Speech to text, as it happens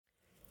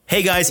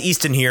Hey guys,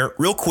 Easton here.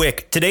 Real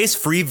quick, today's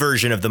free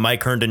version of the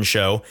Mike Herndon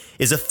Show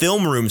is a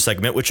film room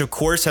segment, which of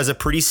course has a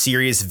pretty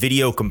serious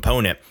video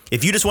component.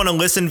 If you just want to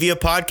listen via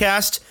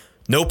podcast,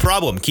 no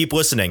problem, keep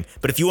listening.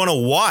 But if you want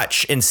to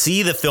watch and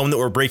see the film that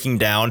we're breaking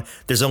down,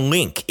 there's a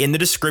link in the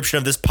description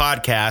of this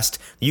podcast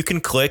you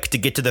can click to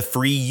get to the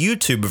free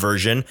YouTube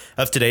version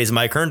of today's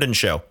Mike Herndon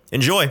Show.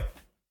 Enjoy.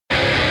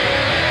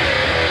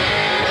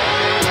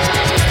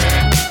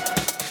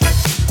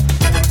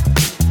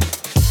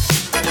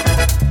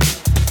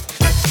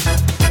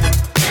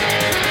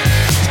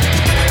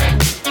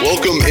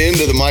 Welcome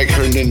into the Mike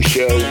Herndon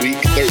Show, week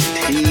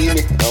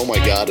 13. Oh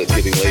my God, it's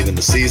getting late in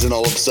the season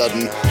all of a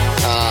sudden.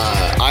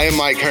 I am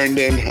Mike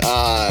Herndon,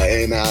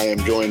 and I am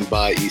joined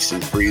by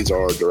Easton Freeze,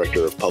 our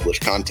director of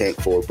published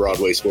content for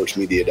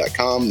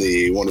BroadwaySportsMedia.com,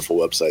 the wonderful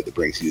website that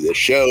brings you this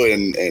show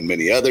and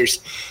many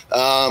others.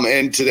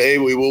 And today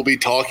we will be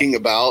talking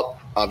about,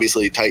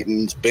 obviously,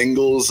 Titans,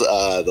 Bengals,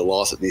 the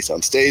loss at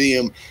Nissan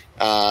Stadium,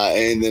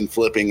 and then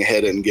flipping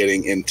ahead and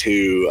getting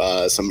into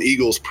some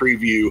Eagles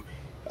preview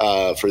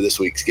for this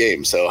week's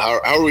game. So how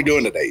are we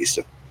doing today,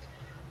 Easton?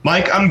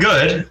 Mike, I'm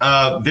good.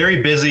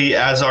 Very busy,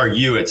 as are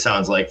you, it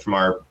sounds like, from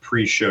our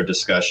pre-show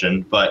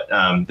discussion. But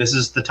this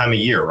is the time of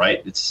year,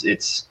 right?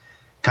 It's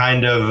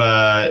kind of,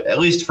 at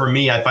least for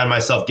me, I find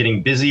myself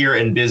getting busier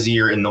and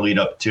busier in the lead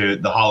up to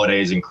the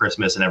holidays and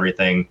Christmas and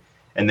everything.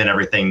 And then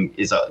everything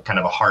is a kind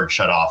of a hard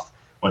shut off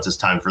once it's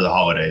time for the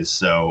holidays.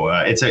 So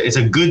it's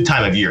a good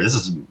time of year. This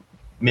is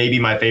maybe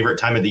my favorite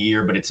time of the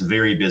year, but it's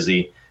very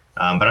busy.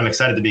 But I'm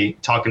excited to be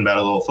talking about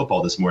a little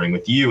football this morning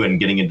with you and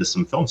getting into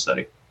some film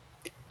study.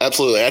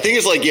 Absolutely. I think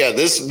it's like,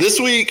 this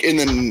week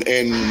and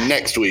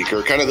next week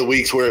are kind of the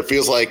weeks where it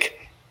feels like,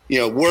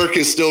 work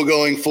is still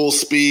going full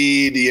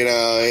speed,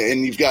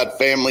 and you've got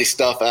family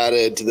stuff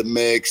added to the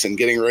mix and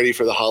getting ready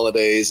for the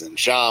holidays and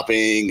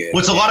shopping. Well,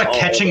 it's a lot of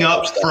catching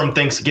up from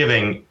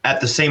Thanksgiving at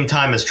the same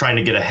time as trying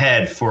to get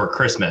ahead for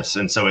Christmas.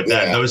 And so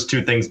those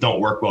two things don't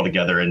work well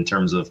together in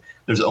terms of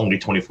there's only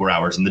 24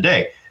 hours in the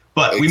day.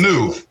 But we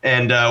move,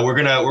 and we're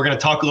gonna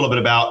talk a little bit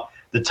about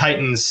the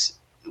Titans'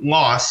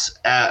 loss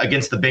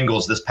against the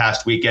Bengals this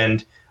past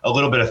weekend. A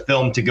little bit of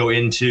film to go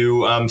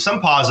into,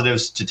 some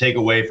positives to take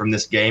away from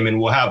this game,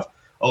 and we'll have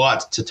a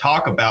lot to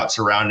talk about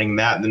surrounding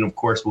that. And then, of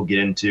course, we'll get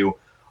into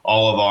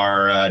all of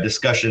our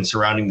discussion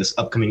surrounding this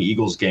upcoming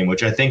Eagles game,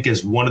 which I think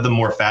is one of the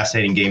more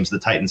fascinating games the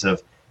Titans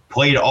have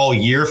played all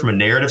year from a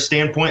narrative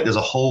standpoint. There's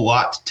a whole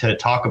lot to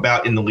talk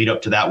about in the lead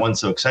up to that one,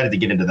 so excited to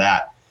get into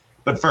that.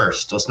 But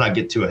first, let's not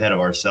get too ahead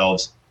of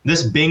ourselves.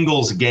 This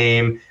Bengals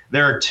game,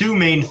 there are two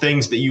main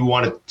things that you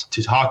wanted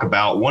to talk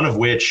about, one of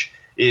which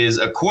is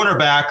a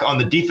cornerback on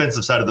the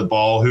defensive side of the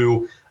ball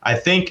who I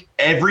think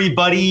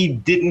everybody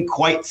didn't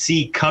quite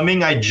see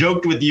coming. I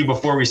joked with you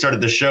before we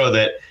started the show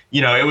that,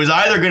 it was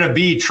either going to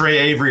be Trey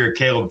Avery or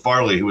Caleb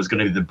Farley who was going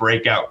to be the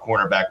breakout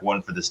cornerback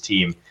one for this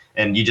team.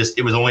 And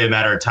it was only a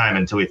matter of time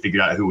until we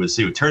figured out who was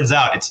who. Turns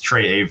out it's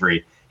Trey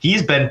Avery.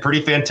 He's been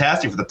pretty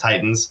fantastic for the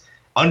Titans.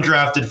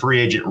 Undrafted free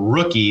agent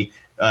rookie.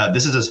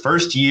 This is his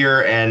first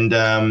year,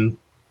 and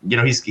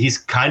he's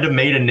kind of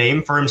made a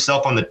name for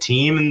himself on the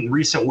team in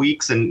recent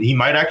weeks, and he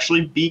might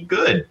actually be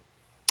good.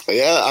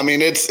 Yeah, I mean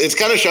it's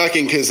kind of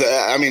shocking because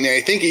I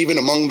think even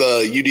among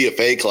the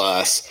UDFA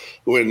class,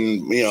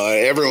 when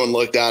everyone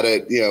looked at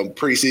it,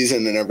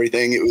 preseason and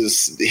everything,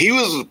 he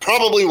was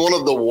probably one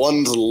of the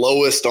ones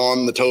lowest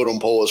on the totem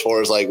pole as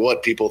far as like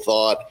what people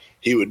thought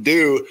he would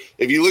do.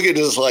 If you look at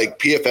his like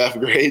PFF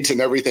grades and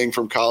everything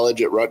from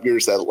college at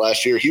Rutgers that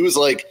last year, he was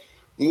like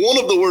one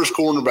of the worst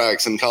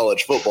cornerbacks in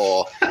college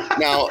football.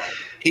 Now,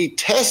 he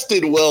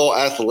tested well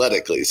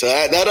athletically. So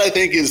that I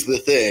think is the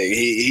thing.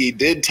 He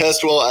did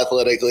test well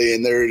athletically,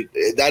 and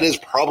that is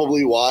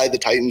probably why the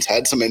Titans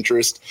had some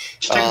interest.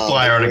 Stick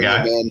flyer on a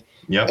guy.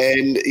 Yep.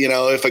 And,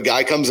 if a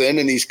guy comes in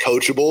and he's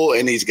coachable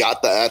and he's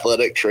got the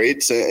athletic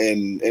traits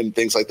and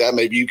things like that,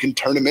 maybe you can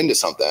turn him into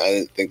something.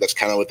 I think that's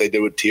kind of what they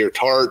did with Tier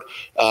Tart.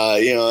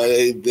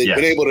 They've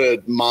been able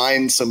to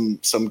mine some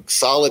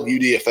solid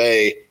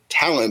UDFA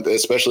talent,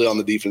 especially on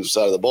the defensive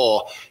side of the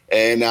ball.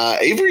 And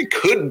Avery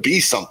could be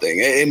something.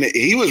 And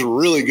he was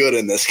really good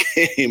in this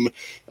game.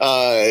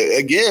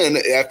 Again,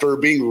 after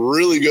being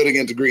really good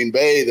against Green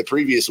Bay the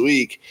previous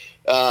week,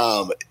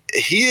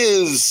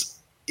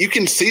 you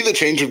can see the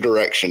change of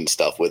direction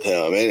stuff with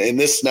him. And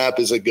this snap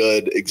is a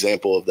good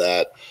example of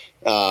that.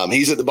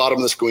 He's at the bottom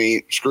of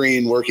the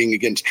screen working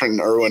against Trenton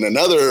Irwin,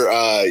 another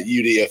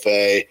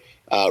UDFA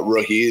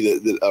rookie,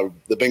 the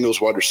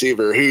Bengals wide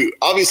receiver, who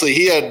obviously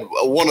he had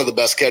one of the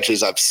best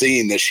catches I've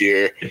seen this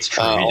year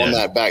on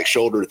that back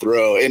shoulder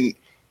throw. And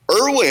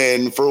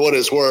Irwin, for what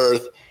it's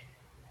worth,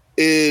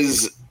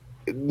 is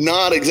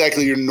not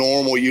exactly your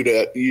normal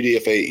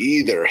UDFA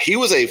either. He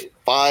was a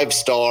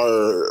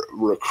 5-star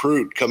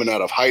recruit coming out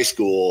of high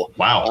school.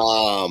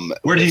 Wow.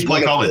 Where did he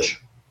play college?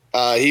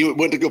 He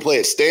went to go play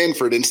at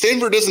Stanford, and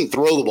Stanford doesn't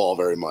throw the ball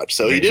very much.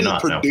 So he didn't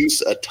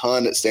produce a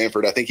ton at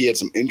Stanford. I think he had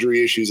some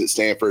injury issues at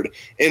Stanford,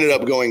 ended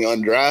up going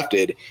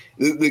undrafted.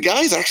 The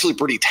guy's actually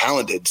pretty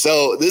talented.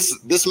 So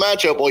this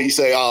matchup, while you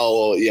say,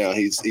 oh, well, you know,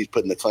 he's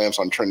putting the clamps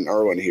on Trenton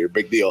Irwin here,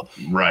 big deal.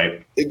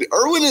 Right.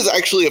 Irwin is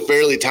actually a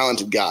fairly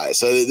talented guy.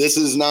 So this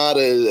is not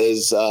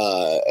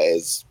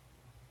as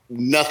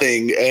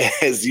nothing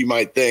as you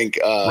might think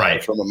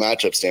from a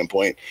matchup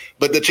standpoint.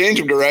 But the change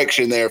of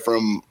direction there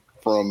from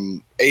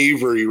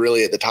Avery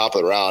really at the top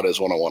of the route is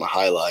what I want to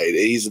highlight.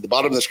 He's at the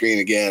bottom of the screen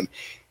again,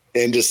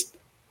 and just,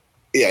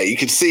 you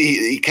can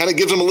see he kind of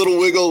gives him a little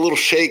wiggle, a little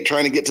shake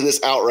trying to get to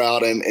this out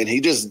route, and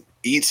he just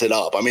eats it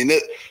up. I mean,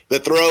 the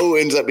throw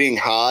ends up being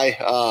high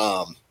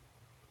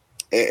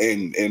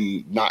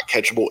and not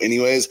catchable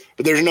anyways,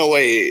 but there's no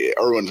way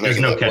Irwin's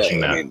making that catching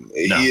play. that. I mean,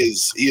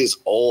 he is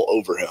all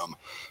over him.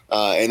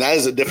 And that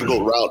is a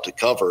difficult route to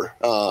cover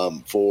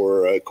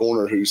for a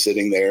corner who's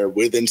sitting there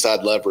with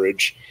inside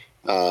leverage,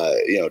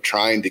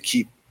 trying to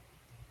keep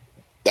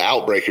the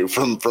outbreaker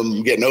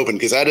from getting open,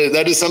 because that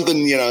is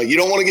something, you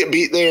don't want to get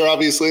beat there,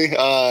 obviously,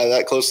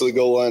 that close to the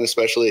goal line,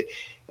 especially.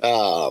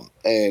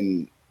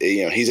 And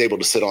he's able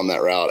to sit on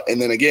that route.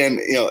 And then again,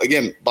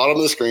 bottom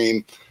of the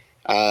screen,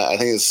 I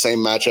think it's the same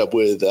matchup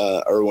with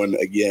Irwin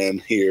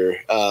again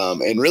here.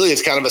 And really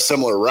it's kind of a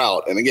similar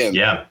route. And again,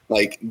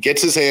 like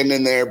gets his hand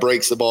in there,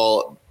 breaks the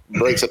ball,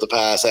 breaks up the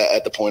pass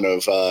at the point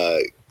of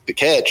the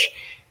catch.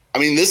 I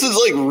mean, this is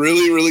like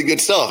really, really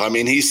good stuff. I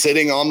mean, he's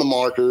sitting on the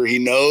marker. He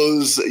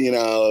knows,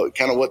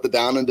 kind of what the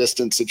down and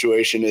distance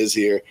situation is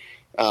here.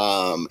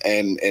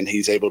 And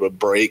he's able to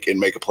break and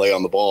make a play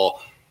on the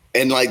ball.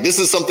 And like, this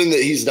is something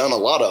that he's done a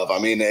lot of. I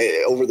mean,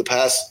 over the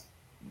past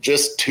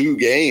just 2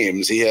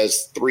 games, he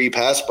has 3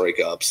 pass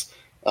breakups.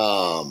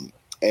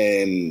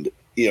 And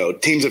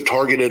teams have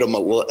targeted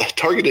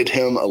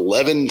him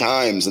 11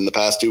 times in the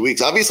past 2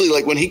 weeks. Obviously,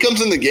 like when he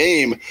comes in the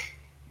game,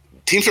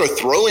 teams are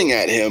throwing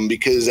at him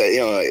because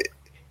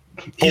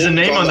he's a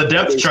name on the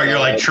depth chart. You're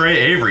like, Trey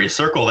Avery,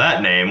 circle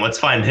that name. Let's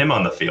find him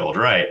on the field,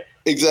 right?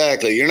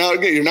 Exactly. You're not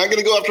going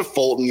to go after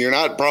Fulton. You're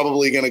not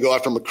probably going to go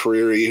after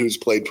McCreary, who's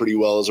played pretty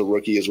well as a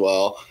rookie as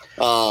well.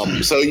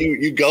 So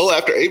you go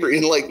after Avery,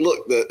 and like,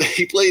 look,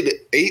 he played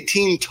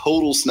 18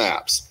 total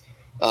snaps.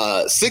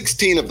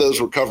 16 of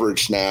those were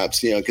coverage snaps,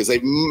 because they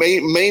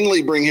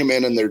mainly bring him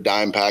in their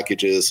dime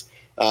packages.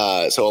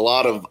 So a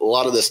lot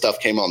of this stuff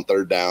came on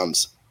third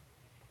downs.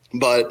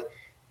 But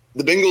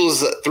the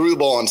Bengals threw the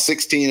ball on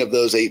 16 of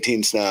those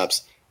 18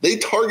 snaps. They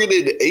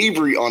targeted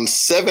Avery on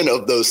 7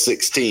 of those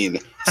 16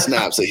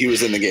 snaps that he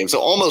was in the game.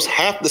 So almost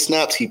half the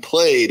snaps he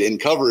played in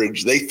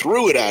coverage, they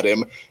threw it at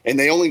him, and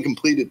they only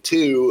completed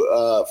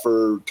 2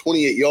 for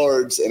 28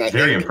 yards. And I think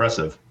very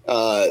impressive.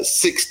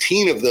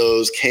 16 of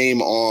those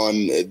came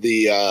on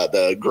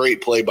the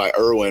great play by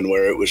Irwin,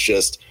 where it was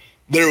just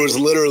there was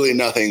literally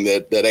nothing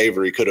that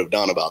Avery could have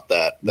done about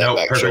that. No,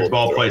 perfect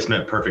ball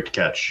placement, perfect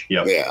catch.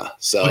 Yep. Yeah.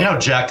 So look how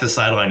jacked the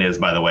sideline is,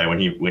 by the way,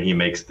 when he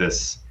makes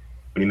this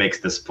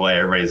play.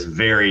 Everybody's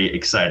very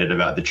excited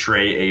about the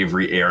Trey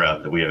Avery era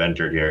that we have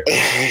entered here.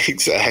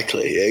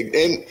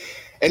 Exactly.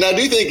 And I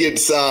do think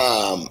it's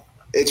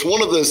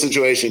one of those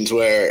situations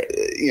where,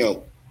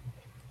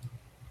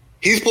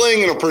 he's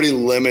playing in a pretty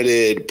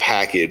limited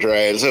package,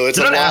 right? So it's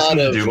not asking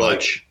him to do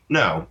much.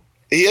 No.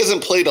 He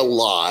hasn't played a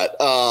lot.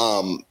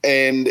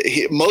 And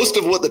most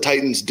of what the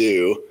Titans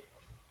do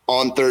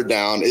on third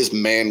down is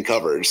man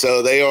coverage.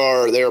 So they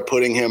are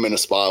putting him in a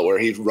spot where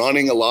he's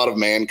running a lot of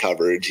man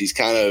coverage. He's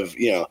kind of,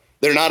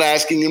 they're not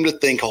asking him to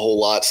think a whole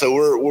lot. So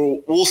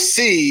we'll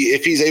see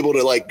if he's able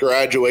to like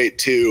graduate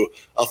to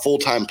a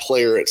full-time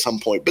player at some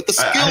point. But the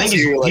skills I think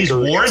he's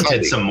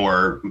warranted some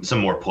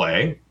more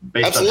play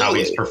based on how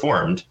he's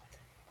performed.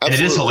 And it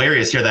is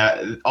hilarious here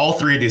that all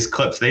 3 of these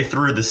clips, they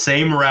threw the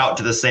same route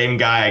to the same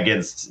guy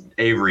against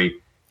Avery,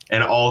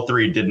 and all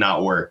 3 did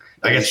not work.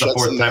 I guess the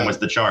 4th time was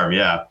the charm.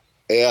 Yeah.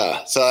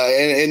 Yeah. So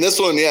in this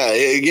one,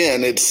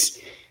 again, it's,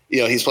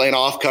 he's playing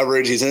off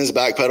coverage. He's in his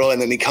back pedal,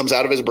 and then he comes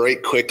out of his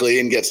break quickly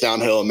and gets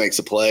downhill and makes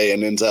a play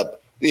and ends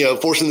up,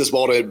 forcing this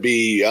ball to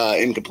be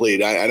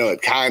incomplete. I know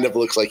it kind of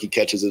looks like he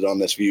catches it on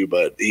this view,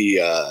 but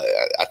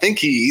I think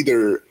he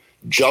either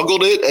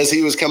juggled it as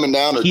he was coming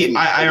down, or didn't.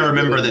 I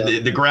remember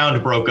that the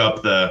ground broke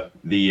up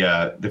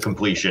the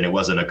completion. It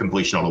wasn't a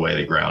completion all the way to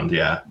the ground.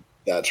 Yeah.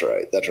 That's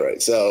right.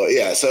 So,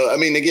 I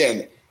mean,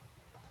 again,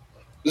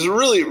 there's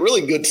really,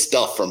 really good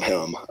stuff from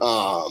him,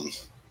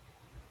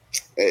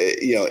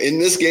 in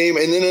this game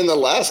and then in the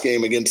last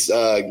game against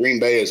Green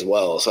Bay as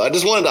well. So I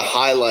just wanted to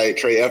highlight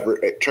Trey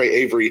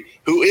Avery,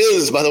 who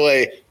is, by the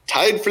way,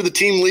 tied for the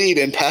team lead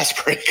in pass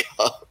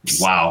breakups.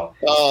 Wow.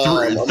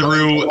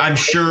 Through I'm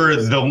sure,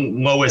 the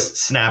lowest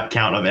snap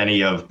count of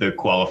any of the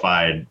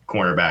qualified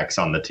cornerbacks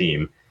on the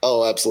team.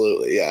 Oh,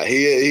 absolutely. Yeah.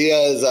 He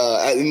has,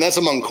 and that's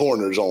among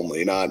corners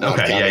only, not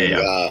counting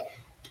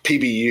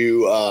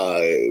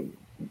PBU,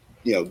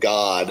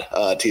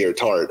 God, Tier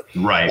Tart.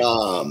 Right.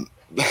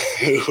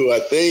 Who I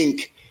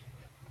think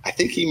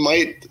he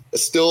might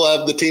still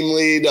have the team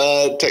lead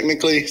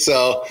technically.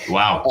 So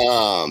wow.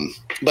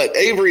 But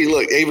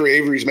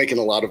Avery's making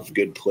a lot of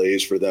good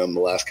plays for them the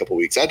last couple of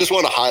weeks. I just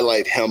want to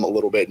highlight him a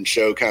little bit and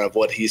show kind of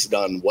what he's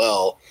done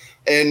well.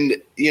 And,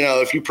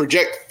 if you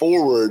project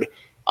forward,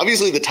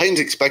 obviously the Titans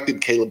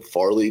expected Caleb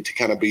Farley to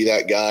kind of be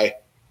that guy,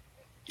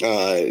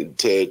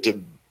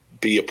 to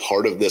be a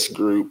part of this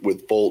group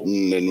with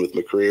Fulton and with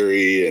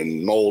McCreary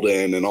and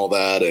Molden and all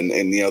that. And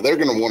they're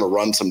going to want to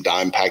run some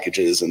dime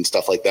packages and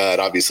stuff like that,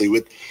 obviously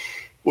with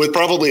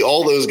probably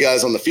all those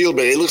guys on the field.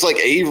 But it looks like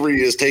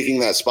Avery is taking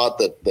that spot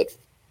that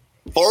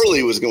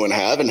Farley was going to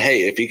have. And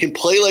hey, if he can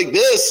play like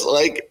this,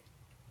 like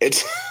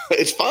it's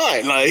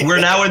fine. Like,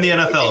 we're now in the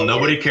NFL.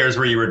 Nobody cares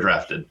where you were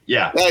drafted.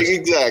 Yeah.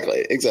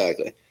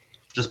 Exactly.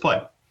 Just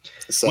play.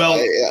 So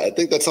I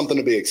think that's something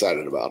to be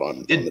excited about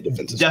on the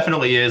defensive side.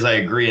 Definitely is. I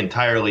agree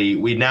entirely.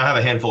 We now have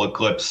a handful of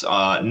clips,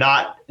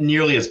 not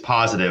nearly as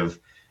positive,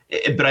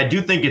 but I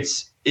do think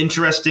it's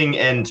interesting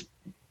and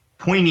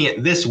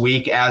poignant this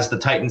week as the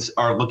Titans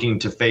are looking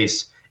to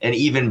face an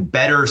even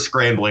better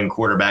scrambling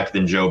quarterback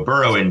than Joe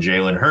Burrow and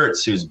Jalen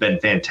Hurts, who's been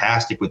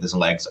fantastic with his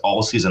legs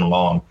all season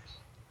long.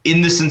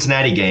 In the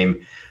Cincinnati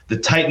game, the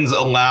Titans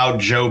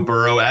allowed Joe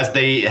Burrow, as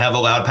they have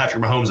allowed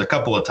Patrick Mahomes a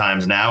couple of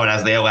times now, and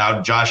as they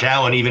allowed Josh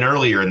Allen even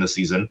earlier in the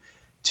season,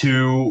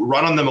 to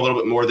run on them a little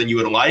bit more than you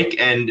would like.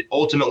 And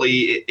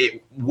ultimately,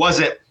 it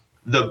wasn't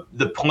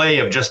the play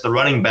of just the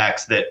running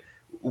backs that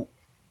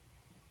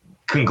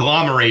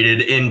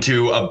conglomerated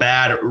into a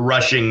bad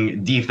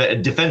rushing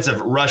defensive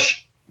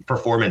rush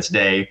performance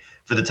day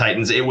for the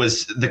Titans. It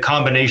was the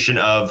combination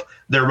of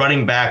their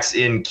running backs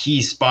in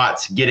key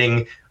spots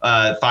getting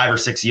 5 or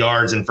 6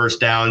 yards and first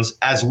downs,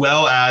 as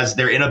well as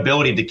their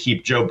inability to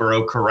keep Joe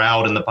Burrow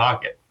corralled in the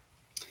pocket.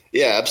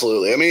 Yeah,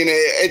 absolutely. I mean,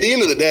 at the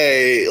end of the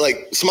day,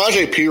 like,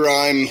 Samaje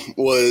Perine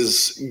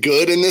was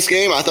good in this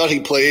game. I thought he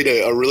played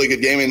a really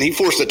good game, and he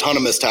forced a ton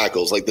of missed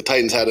tackles. Like, the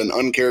Titans had an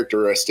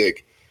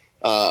uncharacteristic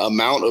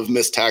amount of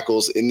missed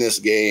tackles in this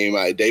game.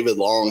 David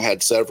Long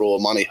had several.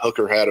 Amani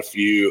Hooker had a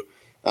few.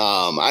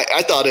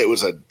 I thought it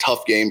was a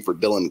tough game for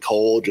Dylan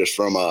Cole just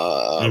from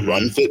a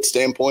run fit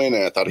standpoint,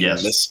 and I thought he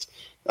missed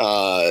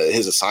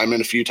his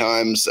assignment a few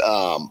times.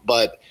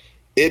 But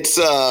it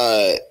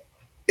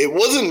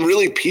wasn't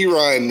really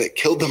Perine that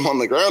killed them on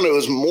the ground. It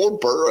was more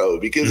Burrow,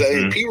 because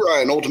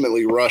Perine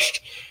ultimately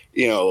rushed,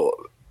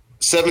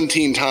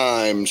 17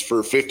 times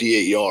for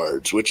 58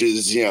 yards, which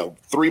is,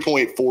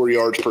 3.4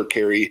 yards per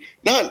carry.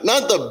 Not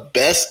the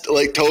best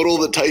like total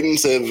the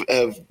Titans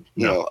have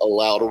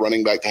allowed a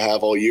running back to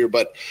have all year,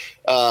 but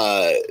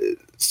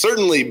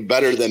certainly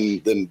better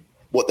than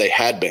what they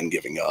had been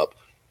giving up.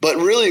 But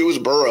really, it was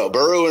Burrow.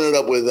 Burrow ended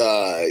up with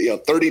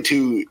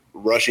 32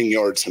 rushing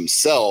yards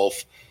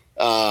himself,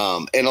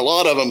 and a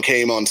lot of them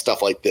came on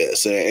stuff like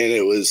this, and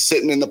it was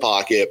sitting in the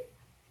pocket,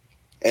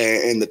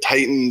 and the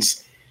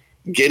Titans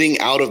getting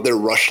out of their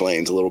rush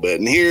lanes a little bit.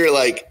 And here,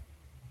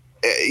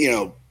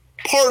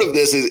 part of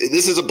this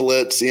is a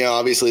blitz.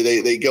 Obviously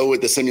they go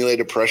with the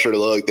simulated pressure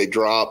look. They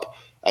drop.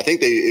 I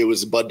think it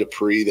was Bud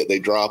Dupree that they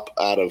drop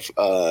out of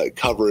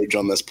coverage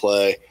on this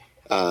play,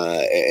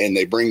 and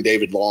they bring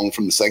David Long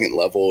from the second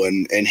level,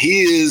 and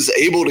he is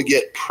able to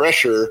get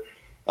pressure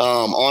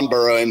on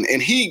Burrow,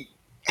 and he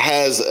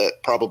has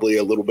probably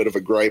a little bit of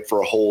a gripe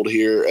for a hold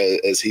here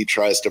as he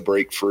tries to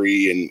break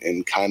free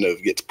and kind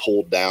of gets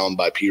pulled down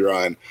by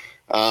Perine.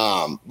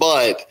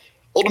 But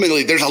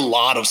ultimately, there's a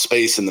lot of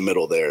space in the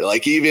middle there.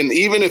 Like, even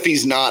if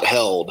he's not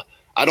held,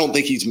 I don't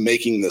think he's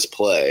making this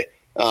play.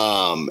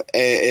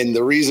 And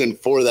the reason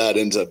for that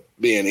ends up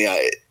being,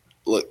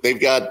 look, the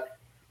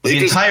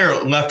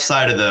entire left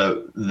side of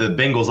the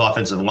Bengals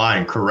offensive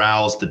line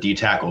corrals the D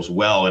tackles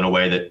well in a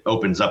way that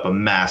opens up a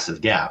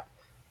massive gap.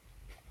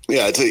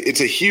 Yeah,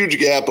 it's a huge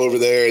gap over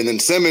there, and then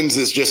Simmons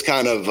is just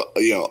kind of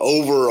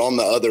over on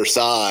the other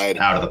side,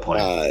 out of the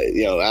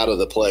play, out of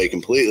the play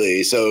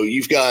completely. So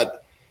you've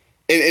got,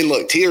 and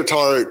look, Teair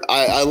Tart.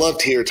 I love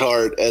Teair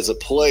Tart as a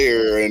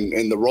player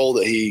and the role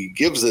that he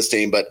gives this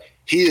team, but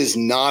he is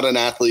not an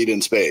athlete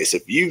in space.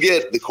 If you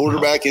get the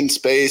quarterback in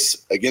space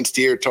against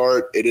Teair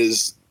Tart, it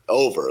is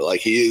over. Like,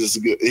 he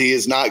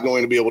is not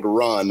going to be able to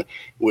run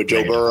with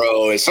Joe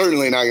Burrow, and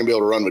certainly not going to be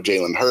able to run with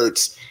Jalen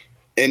Hurts.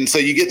 And so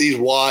you get these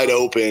wide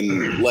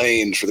open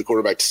lanes for the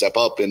quarterback to step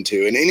up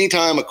into. And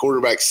anytime a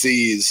quarterback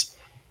sees,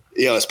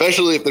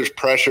 especially if there's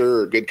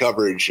pressure or good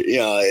coverage,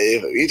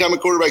 anytime a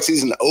quarterback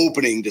sees an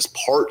opening just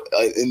part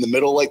in the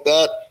middle like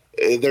that,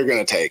 they're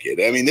going to take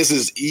it. I mean, this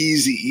is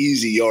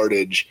easy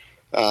yardage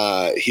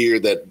here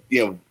that,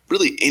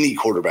 really any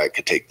quarterback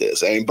could take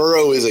this. I mean,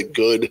 Burrow is a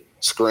good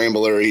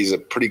scrambler. He's a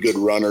pretty good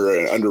runner,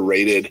 an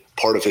underrated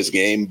part of his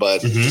game.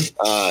 But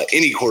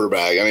any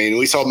quarterback, I mean,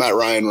 we saw Matt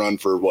Ryan run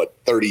for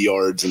 30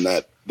 yards in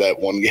that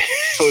one game.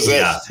 Was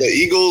that the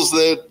Eagles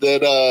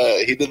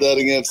that he did that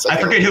against? I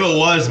forget who it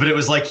was, but it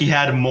was like he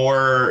had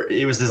more.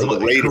 It was his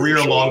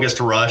career longest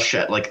rush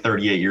at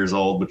 38 years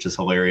old, which is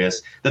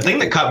hilarious. The thing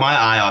that caught my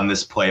eye on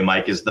this play,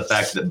 Mike, is the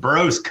fact that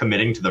Burrow's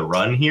committing to the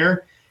run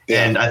here.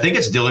 Yeah. And I think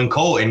it's Dylan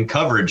Cole in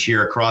coverage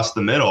here across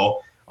the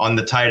middle on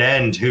the tight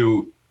end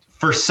who,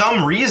 for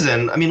some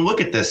reason, I mean,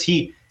 look at this.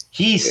 He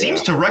he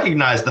seems to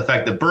recognize the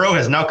fact that Burrow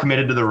has now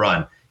committed to the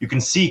run. You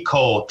can see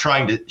Cole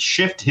trying to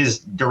shift his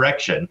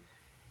direction.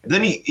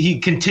 Then he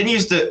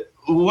continues to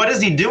 – what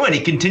is he doing?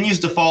 He continues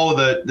to follow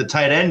the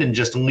tight end and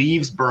just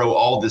leaves Burrow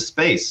all this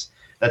space.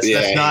 That's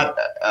not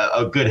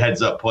a good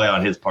heads-up play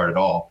on his part at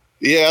all.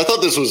 Yeah, I thought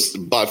this was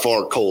by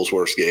far Cole's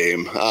worst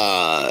game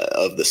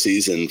of the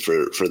season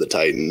for the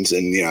Titans.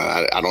 And,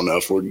 I don't know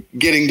if we're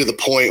getting to the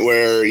point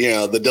where,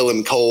 the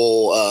Dylan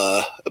Cole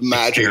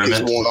magic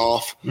is worn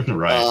off.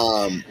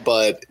 Right.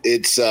 But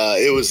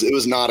it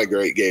was not a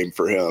great game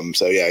for him.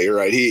 So, yeah, you're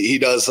right. He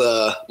does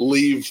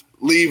leave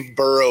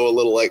Burrow a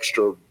little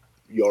extra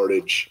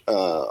yardage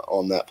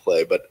on that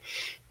play. But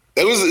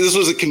this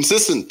was a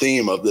consistent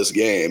theme of this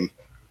game.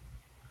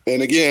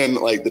 And again,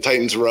 like the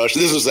Titans rush,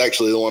 this was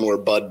actually the one where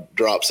Bud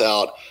drops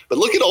out. But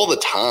look at all the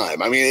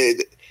time. I mean,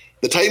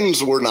 the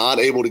Titans were not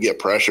able to get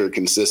pressure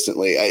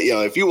consistently.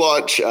 If you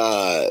watch,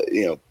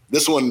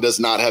 this one does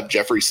not have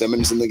Jeffrey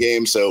Simmons in the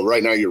game. So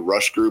right now your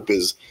rush group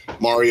is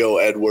Mario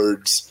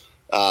Edwards.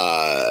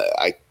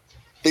 I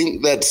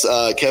think that's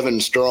Kevin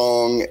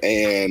Strong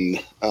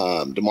and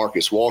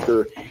DeMarcus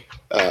Walker,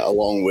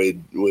 along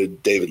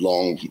with David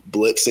Long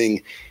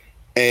blitzing.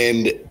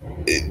 And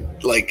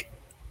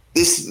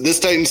This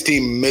Titans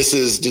team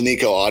misses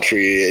Danico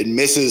Autry. It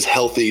misses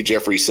healthy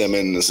Jeffrey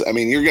Simmons. I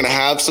mean, you're going to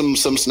have some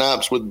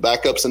snaps with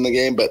backups in the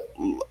game, but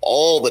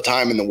all the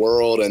time in the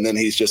world, and then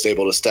he's just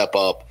able to step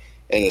up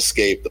and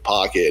escape the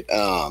pocket.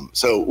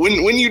 So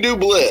when you do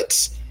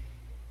blitz,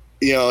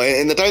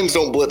 and the Titans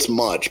don't blitz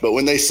much, but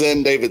when they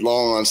send David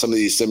Long on some of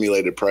these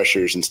simulated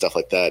pressures and stuff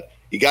like that,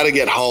 you got to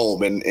get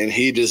home, and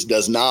he just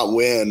does not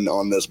win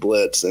on this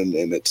blitz. And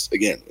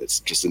it's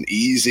just an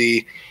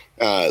easy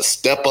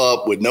step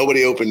up with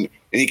nobody open.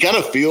 And you kind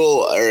of feel,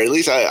 or at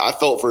least I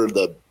felt for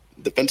the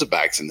defensive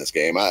backs in this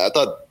game. I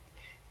thought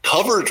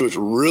coverage was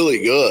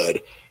really good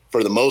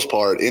for the most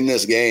part in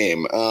this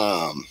game,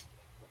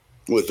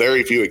 with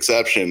very few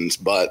exceptions.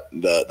 But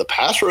the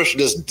pass rush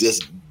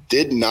just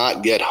did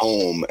not get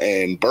home,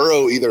 and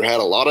Burrow either had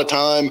a lot of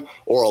time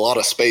or a lot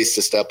of space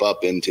to step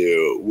up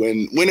into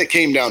when it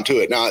came down to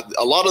it. Now,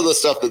 a lot of the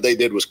stuff that they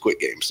did was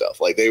quick game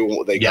stuff. Like they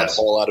got the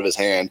ball out of his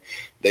hand.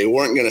 They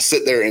weren't going to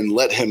sit there and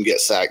let him get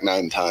sacked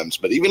 9 times.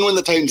 But even when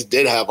the Titans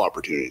did have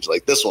opportunities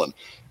like this one,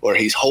 where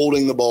he's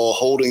holding the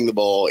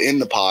ball in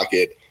the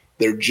pocket,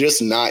 they're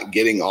just not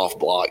getting off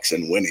blocks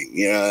and winning.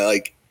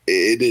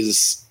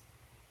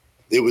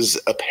 It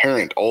was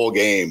apparent all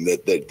game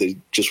that they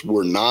just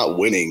were not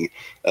winning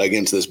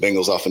against this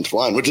Bengals offensive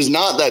line, which is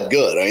not that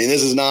good. I mean,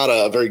 this is not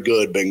a very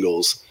good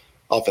Bengals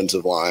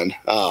offensive line.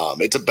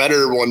 It's a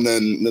better one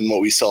than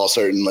what we saw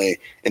certainly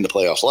in the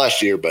playoffs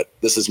last year, but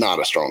this is not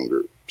a strong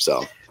group.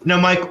 So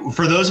now, Mike,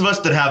 for those of us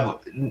that have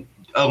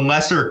a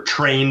lesser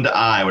trained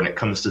eye when it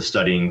comes to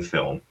studying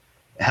film,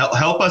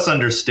 help us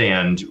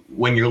understand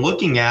when you're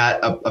looking at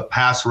a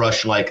pass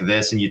rush like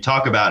this, and you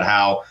talk about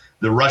how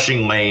the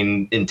rushing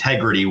lane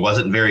integrity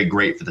wasn't very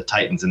great for the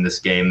Titans in this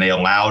game. They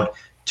allowed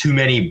too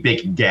many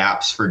big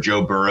gaps for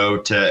Joe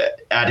Burrow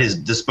at his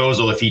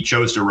disposal. If he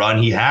chose to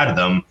run, he had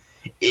them.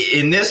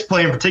 In this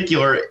play in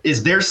particular,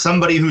 is there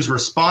somebody who's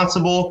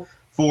responsible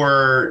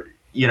for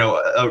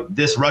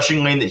this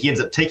rushing lane that he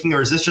ends up taking,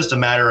 or is this just a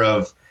matter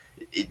of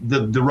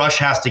the rush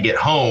has to get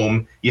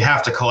home, you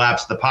have to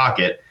collapse the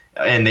pocket,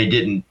 and they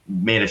didn't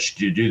manage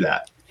to do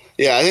that?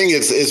 Yeah, I think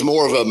it's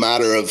more of a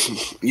matter of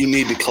you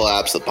need to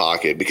collapse the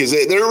pocket, because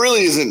there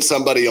really isn't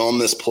somebody on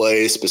this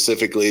play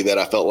specifically that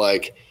I felt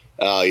like,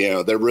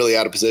 they're really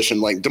out of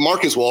position. Like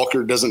DeMarcus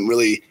Walker doesn't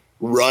really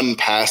run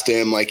past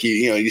him. Like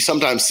you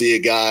sometimes see a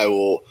guy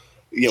will,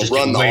 just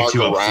run the arc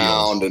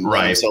around and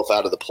run himself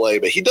out of the play,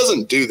 but he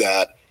doesn't do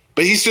that.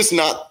 But he's just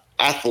not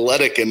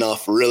athletic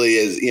enough, really,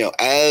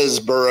 as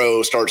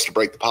Burrow starts to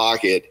break the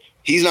pocket,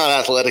 he's not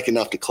athletic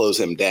enough to close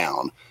him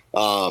down.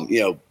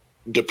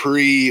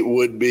 Dupree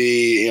would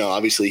be,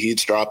 obviously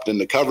he's dropped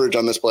into coverage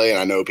on this play, and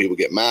I know people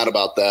get mad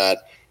about that.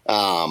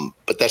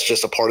 But that's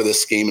just a part of this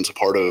scheme. It's a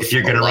part of, if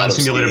you're going to run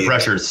simulated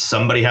pressures,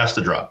 somebody has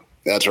to drop.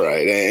 That's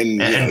right.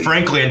 And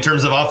frankly, in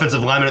terms of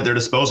offensive linemen at their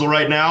disposal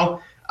right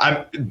now,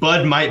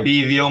 Bud might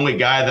be the only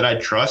guy that I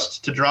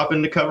trust to drop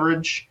into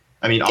coverage.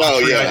 I mean,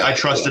 I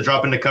trust to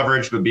drop into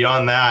coverage, but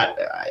beyond that,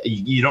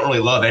 you don't really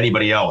love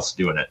anybody else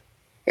doing it.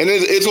 And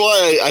it's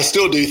why I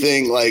still do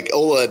think like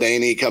Ola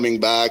Adeniyi coming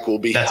back will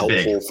be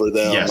helpful for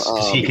them. Yes,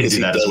 he can do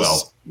that as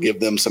well. Give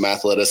them some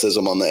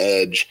athleticism on the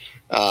edge.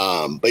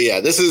 But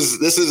yeah, this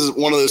is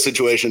one of those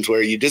situations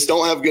where you just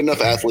don't have good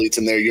enough athletes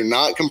in there. You're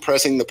not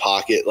compressing the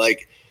pocket.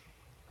 Like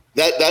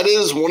that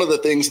is one of the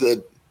things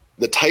that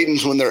the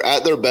Titans, when they're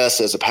at their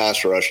best as a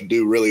pass rush,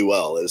 do really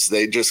well, is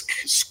they just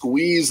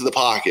squeeze the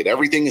pocket.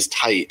 Everything is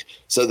tight.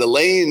 So the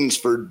lanes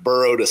for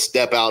Burrow to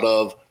step out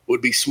of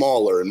would be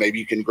smaller, and maybe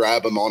you can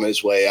grab him on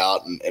his way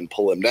out and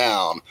pull him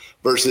down,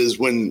 versus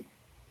when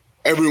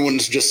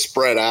everyone's just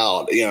spread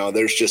out,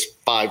 there's just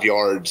 5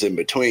 yards in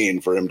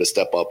between for him to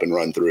step up and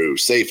run through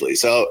safely.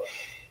 So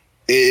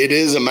it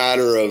is a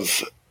matter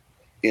of,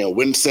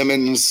 when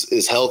Simmons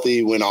is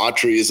healthy, when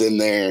Autry is in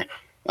there,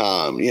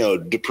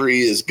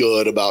 Dupree is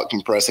good about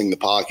compressing the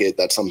pocket.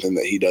 That's something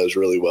that he does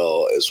really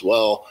well as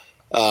well.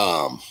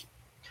 Well,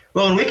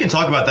 and we can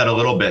talk about that a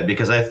little bit,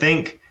 because I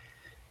think,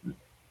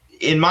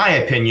 in my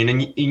opinion,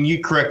 and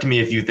you correct me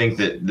if you think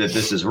that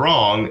this is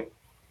wrong,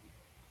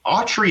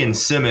 Autry and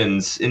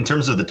Simmons, in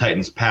terms of the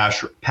Titans'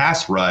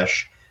 pass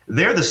rush,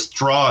 they're the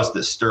straws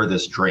that stir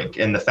this drink.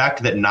 And the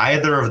fact that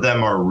neither of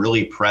them are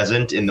really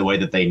present in the way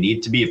that they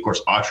need to be, of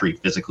course, Autry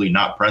physically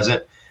not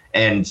present,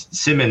 and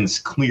Simmons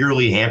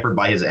clearly hampered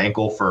by his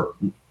ankle for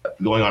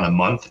going on a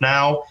month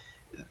now,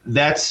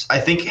 that's, I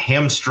think,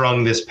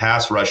 hamstrung this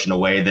pass rush in a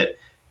way that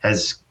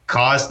has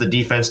caused the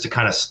defense to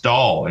kind of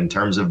stall in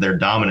terms of their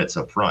dominance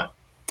up front.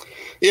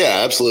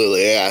 Yeah,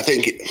 absolutely. Yeah, I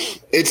think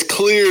it's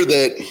clear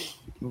that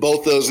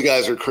both those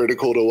guys are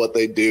critical to what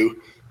they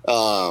do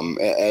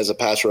as a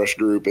pass rush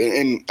group.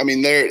 And I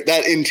mean,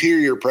 that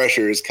interior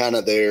pressure is kind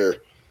of their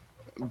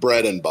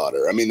bread and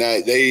butter. I mean,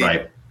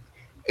 right.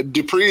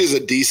 Dupree is a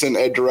decent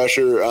edge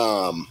rusher,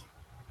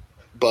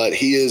 but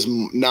he is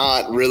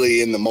not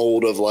really in the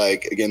mold of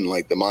like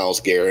the Myles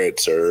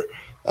Garrett's or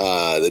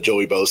the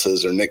Joey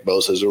Bosa's or Nick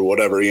Bosa's or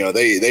whatever.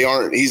 They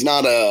aren't. He's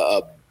not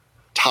a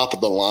top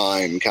of the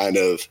line kind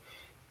of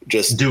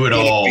just do it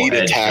all beat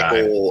a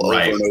tackle over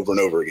right. and over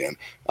and over again.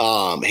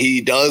 He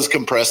does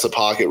compress the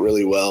pocket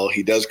really well.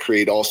 He does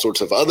create all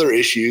sorts of other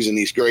issues, and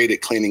he's great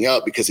at cleaning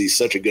up because he's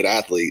such a good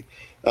athlete.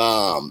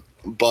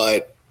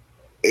 But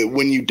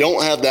when you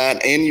don't have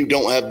that and you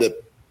don't have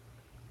the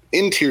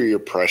interior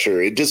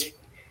pressure, it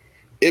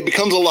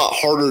becomes a lot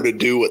harder to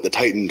do what the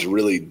Titans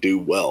really do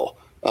well,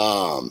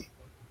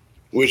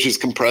 which is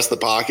compress the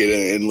pocket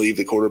and leave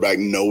the quarterback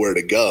nowhere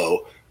to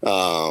go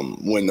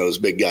when those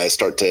big guys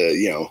start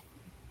to,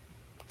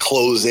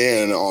 close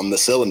in on the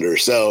cylinder.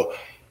 So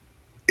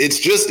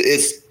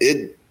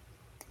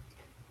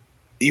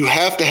you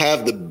have to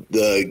have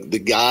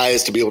the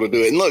guys to be able to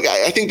do it. And look,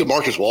 I think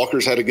DeMarcus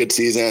Walker's had a good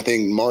season. I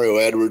think Mario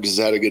Edwards has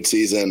had a good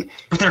season.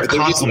 But they're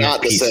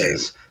complement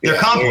pieces. They're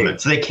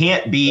complements. They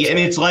can't be. I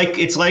mean, it's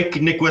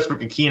like Nick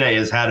Westbrook-Ikhine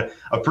has had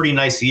a pretty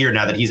nice year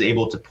now that he's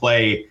able to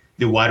play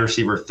the wide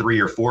receiver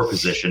 3 or 4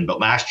 position. But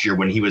last year,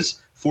 when he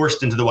was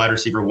forced into the wide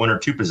receiver 1 or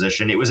 2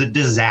 position, it was a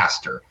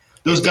disaster.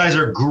 Those guys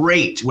are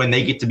great when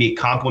they get to be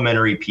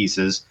complementary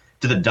pieces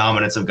to the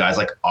dominance of guys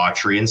like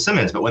Autry and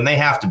Simmons. But when they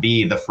have to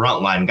be the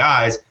frontline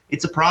guys,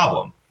 it's a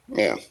problem.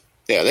 Yeah.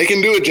 Yeah. They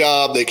can do a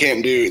job. They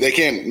can't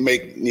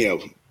make,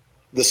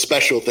 the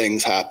special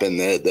things happen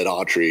that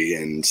Autry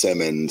and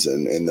Simmons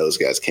and those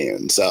guys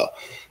can. So,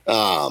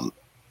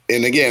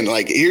 and again,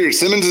 like here,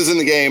 Simmons is in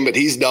the game, but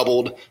he's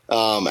doubled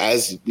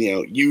as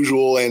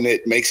usual, and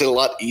it makes it a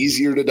lot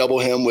easier to double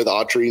him with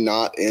Autry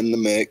not in the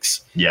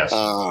mix. Yes.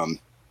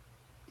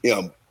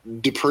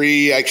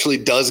 Dupree actually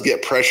does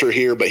get pressure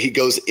here, but he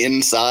goes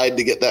inside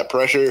to get that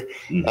pressure,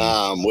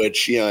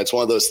 which, it's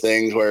one of those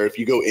things where if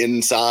you go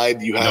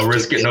inside, you have no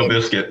risk it, no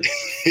biscuit.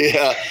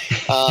 Yeah.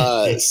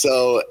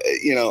 So,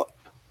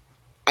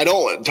 I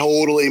don't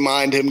totally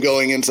mind him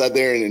going inside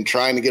there and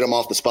trying to get him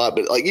off the spot,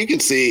 but like you can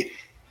see,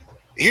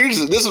 this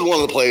is one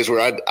of the plays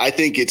where I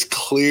think it's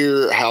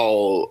clear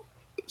how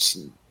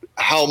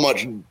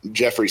much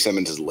Jeffrey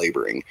Simmons is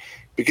laboring,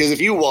 because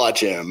if you watch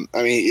him,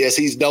 I mean, yes,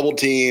 he's double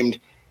teamed,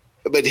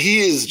 but he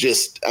is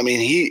just, I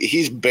mean,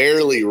 he's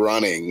barely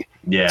running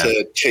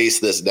to chase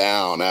this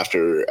down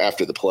after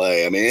the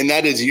play. I mean, and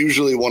that is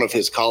usually one of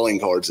his calling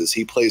cards, is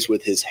he plays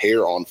with his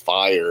hair on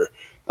fire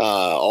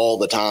all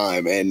the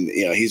time. And,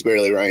 he's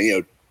barely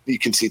running. You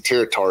can see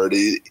Tiertard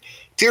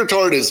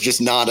is just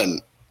not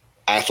an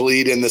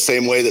athlete in the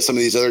same way that some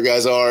of these other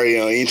guys are.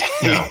 Anytime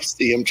you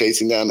see him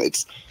chasing down,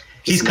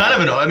 he's kind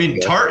of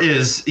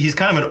he's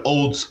kind of an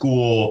old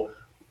school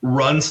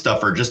run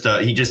stuffer.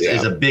 He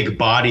is a big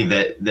body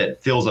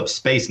that fills up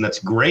space, and that's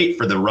great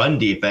for the run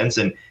defense.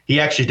 And he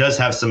actually does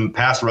have some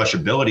pass rush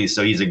abilities,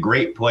 so he's a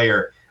great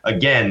player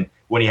again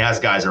when he has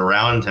guys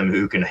around him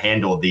who can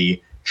handle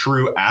the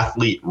true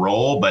athlete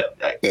role. But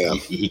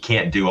he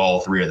can't do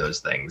all 3 of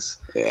those things.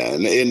 Yeah,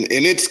 and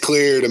it's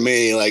clear to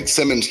me like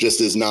Simmons just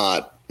is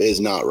not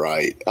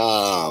right.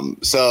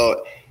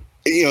 So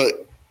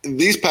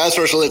these pass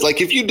rush, like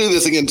if you do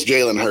this against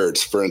Jalen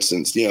Hurts, for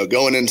instance,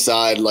 going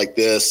inside like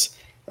this.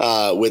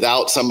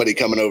 Without somebody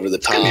coming over the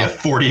top, it's gonna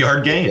be a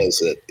 40-yard game.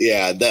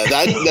 Yeah,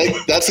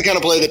 that's the kind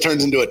of play that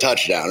turns into a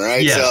touchdown,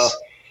 right? Yes.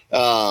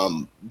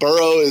 So,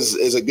 Burrow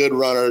is a good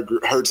runner.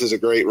 Hurts is a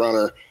great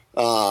runner.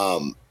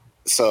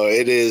 So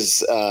it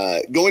is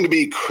going to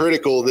be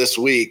critical this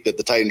week that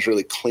the Titans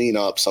really clean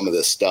up some of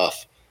this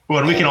stuff. Well,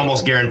 and we can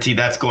almost guarantee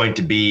that's going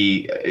to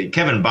be.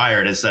 Kevin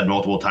Byard has said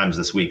multiple times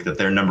this week that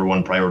their number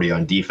one priority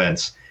on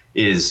defense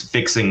is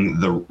fixing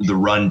the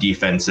run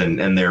defense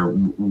and their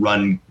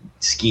run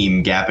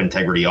scheme, gap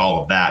integrity,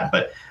 all of that.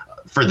 But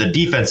for the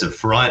defensive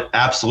front,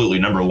 absolutely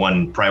number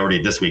one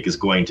priority this week is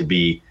going to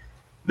be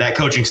that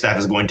coaching staff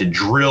is going to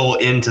drill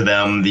into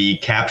them the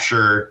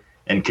capture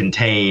and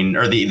contain,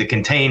 or the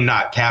contain,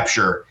 not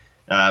capture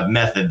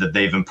method that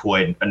they've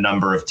employed a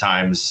number of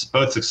times,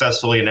 both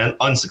successfully and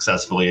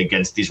unsuccessfully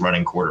against these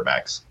running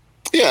quarterbacks.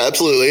 Yeah,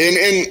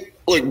 absolutely. And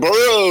Look,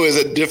 Burrow is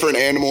a different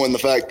animal in the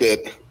fact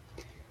that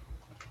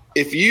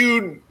if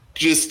you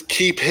just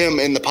keep him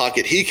in the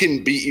pocket, he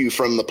can beat you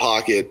from the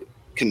pocket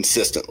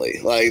consistently.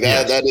 Like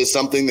that, that is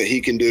something that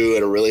he can do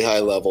at a really high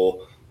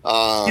level.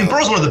 And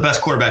Burrow's one of the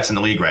best quarterbacks in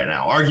the league right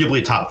now,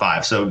 arguably top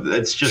 5. So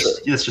it's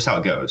just how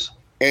it goes.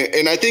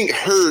 And I think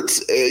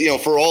Hurts,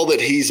 for all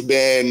that he's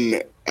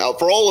been out,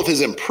 for all of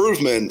his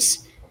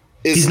improvements,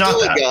 is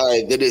still a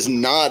guy that is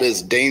not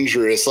as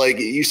dangerous. Like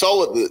you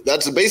saw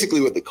that's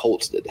basically what the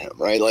Colts did to him,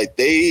 right? Like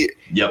they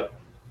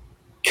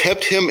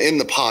kept him in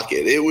the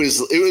pocket. It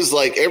was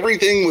like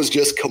everything was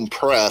just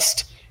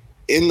compressed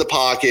in the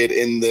pocket,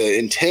 and the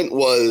intent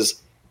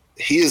was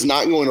he is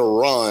not going to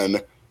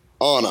run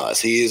on us.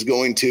 He is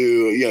going to,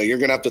 you're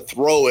going to have to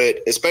throw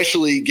it,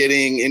 especially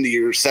getting into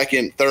your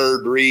second,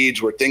 third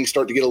reads where things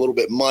start to get a little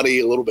bit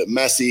muddy, a little bit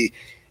messy.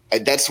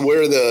 That's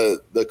where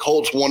the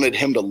Colts wanted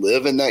him to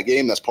live in that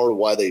game. That's part of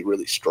why they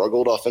really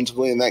struggled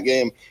offensively in that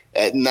game.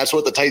 And that's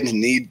what the Titans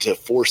need to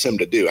force him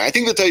to do. I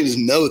think the Titans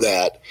know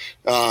that.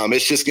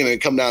 It's just going to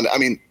come down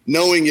to,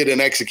 knowing it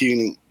and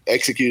executing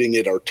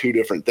it are two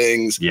different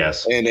things.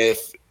 Yes. And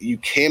if you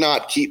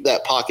cannot keep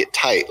that pocket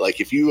tight, like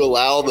if you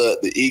allow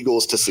the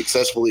Eagles to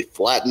successfully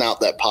flatten out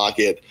that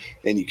pocket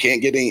and you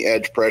can't get any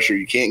edge pressure,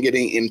 you can't get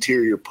any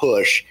interior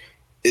push,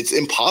 it's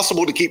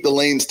impossible to keep the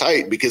lanes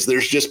tight because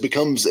there's just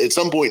becomes at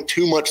some point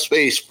too much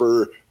space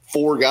for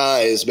 4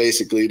 guys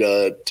basically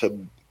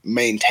to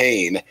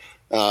maintain,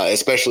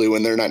 especially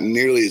when they're not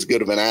nearly as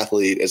good of an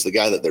athlete as the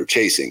guy that they're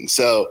chasing.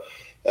 So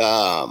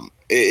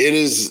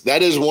that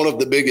is one of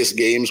the biggest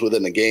games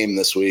within the game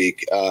this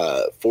week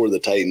for the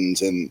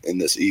Titans in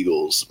this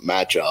Eagles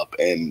matchup.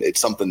 And it's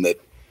something that,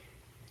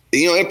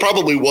 it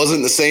probably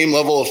wasn't the same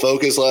level of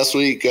focus last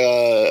week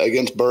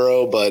against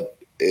Burrow, but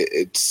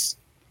it's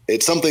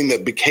something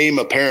that became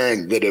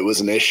apparent that it was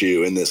an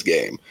issue in this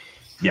game.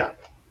 Yeah.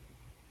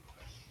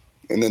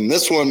 And then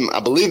this one, I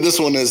believe this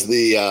one is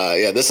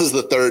this is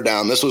the third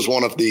down. This was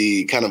one of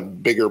the kind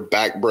of bigger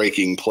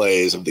back-breaking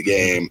plays of the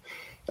game.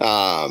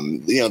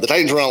 The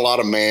Titans run a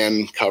lot of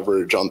man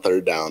coverage on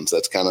third downs.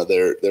 That's kind of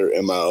their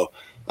MO.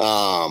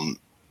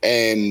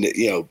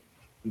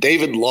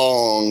 David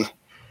Long,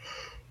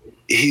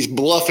 he's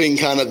bluffing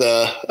kind of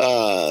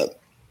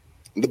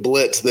the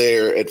blitz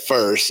there at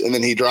first, and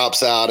then he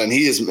drops out, and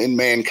he is in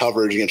man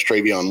coverage against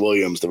Travion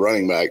Williams, the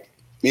running back.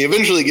 He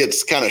eventually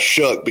gets kind of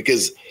shook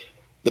because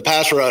the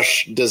pass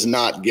rush does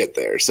not get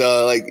there.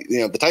 So,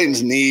 the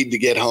Titans need to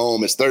get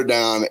home. It's third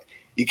down.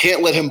 You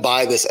can't let him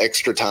buy this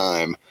extra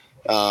time.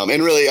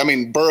 And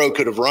really, Burrow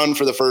could have run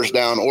for the first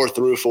down or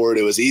threw for it.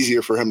 It was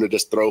easier for him to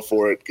just throw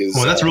for it.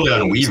 Well, that's really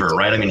on Weaver,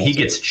 right? He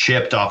gets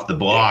chipped off the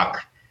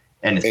block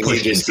and it's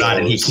pushed inside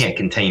and he can't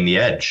contain the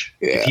edge.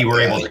 If he were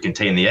able to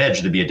contain the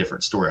edge, there'd be a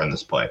different story on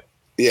this play.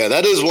 Yeah,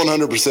 that is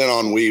 100%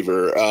 on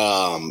Weaver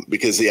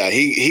because,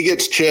 he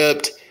gets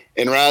chipped,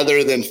 and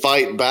rather than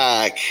fight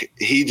back,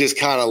 he just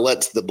kind of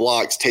lets the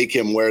blocks take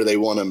him where they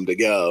want him to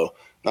go.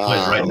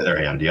 Plays right into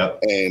their hand, yep.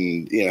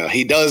 And,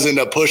 he does end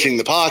up pushing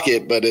the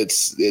pocket, but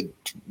it's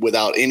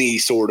without any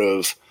sort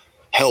of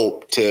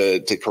help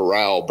to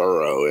corral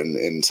Burrow.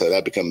 And so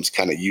that becomes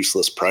kind of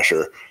useless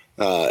pressure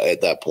at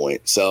that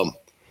point. So,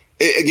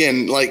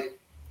 again,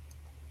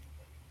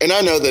 and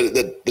I know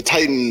that the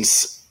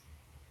Titans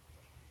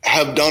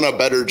have done a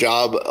better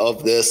job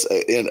of this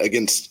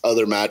against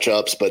other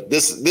matchups, but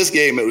this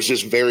game, it was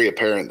just very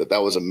apparent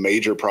that was a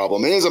major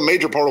problem. And it was a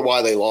major part of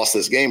why they lost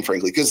this game,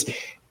 frankly, because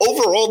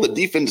overall the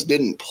defense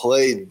didn't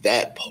play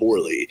that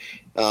poorly.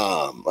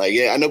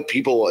 I know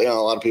people, a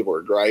lot of people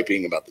are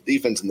griping about the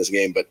defense in this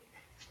game, but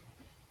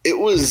it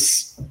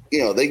was,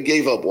 they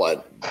gave up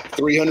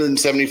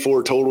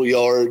 374 total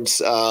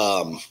yards.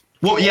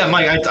 Well, yeah,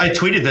 Mike, I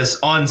tweeted this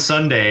on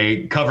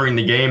Sunday covering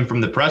the game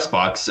from the press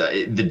box.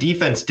 The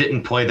defense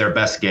didn't play their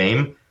best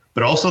game,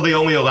 but also they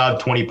only allowed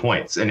 20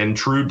 points. And in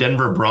true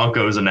Denver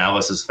Broncos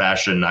analysis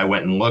fashion, I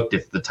went and looked.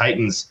 If the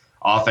Titans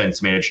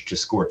offense managed to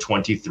score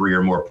 23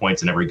 or more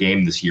points in every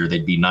game this year,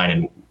 they'd be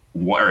 9-1,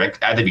 or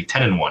they'd be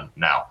 10-1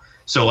 now.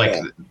 So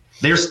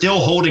they're still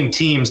holding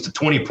teams to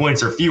 20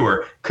 points or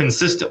fewer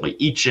consistently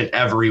each and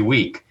every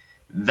week.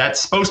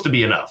 That's supposed to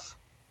be enough.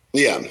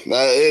 Yeah,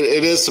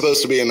 it is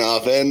supposed to be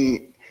enough.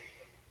 And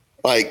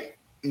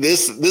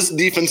this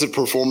defensive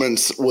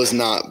performance was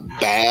not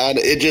bad.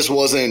 It just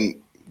wasn't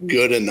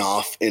good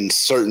enough in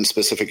certain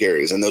specific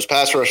areas. And those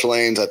pass rush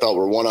lanes, I thought,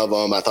 were one of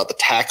them. I thought the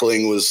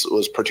tackling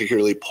was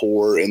particularly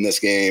poor in this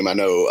game. I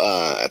know,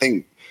 I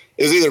think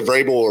it was either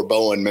Vrabel or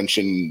Bowen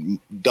mentioned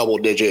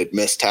double-digit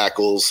missed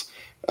tackles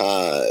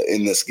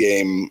in this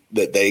game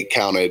that they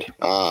counted.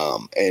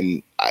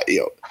 And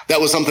that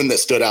was something that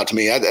stood out to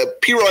me.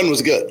 Perine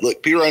was good.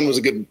 Look, Perine was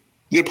a good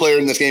player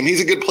in this game. He's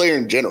a good player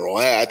in general.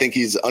 I think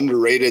he's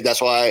underrated.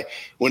 That's why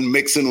when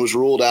Mixon was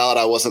ruled out,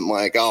 I wasn't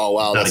like, oh,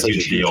 wow, that's such a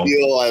huge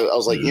deal. I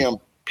was like,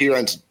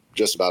 Perine's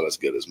just about as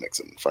good as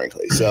Mixon,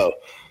 frankly. So,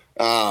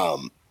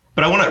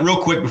 but I want to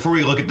real quick before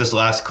we look at this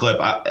last clip.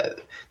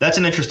 That's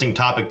an interesting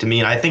topic to me,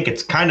 and I think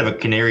it's kind of a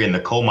canary in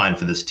the coal mine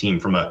for this team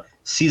from a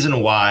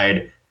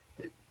season-wide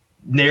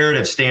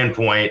narrative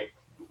standpoint.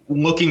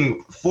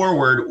 looking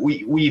forward,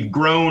 we've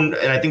grown,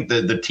 and I think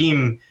the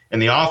team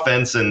and the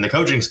offense and the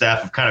coaching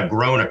staff have kind of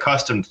grown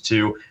accustomed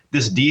to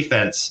this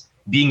defense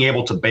being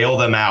able to bail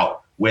them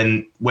out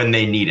when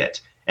they need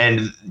it.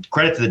 And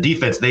credit to the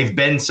defense, they've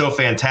been so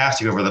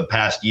fantastic over the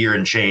past year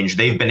and change.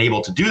 They've been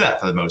able to do that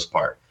for the most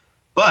part.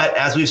 But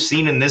as we've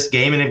seen in this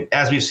game, and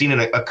as we've seen in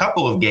a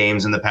couple of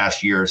games in the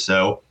past year or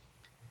so,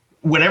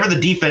 whenever the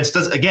defense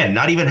does, again,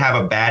 not even have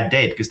a bad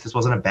day, because this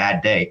wasn't a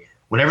bad day,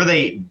 whenever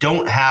they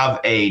don't have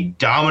a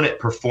dominant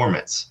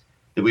performance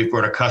that we've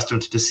grown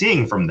accustomed to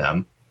seeing from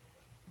them,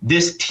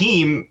 this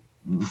team,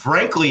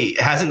 frankly,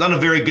 hasn't done a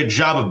very good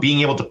job of being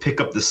able to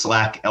pick up the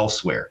slack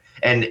elsewhere.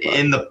 And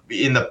in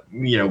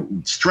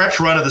the stretch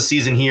run of the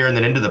season here and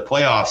then into the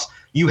playoffs,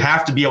 you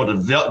have to be able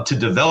to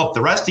develop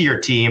the rest of your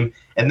team,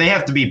 and they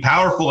have to be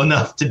powerful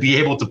enough to be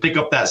able to pick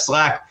up that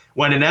slack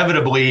when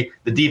inevitably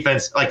the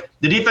defense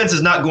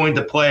is not going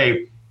to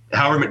play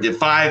however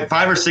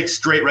five or six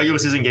straight regular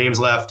season games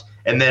left,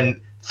 and then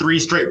 3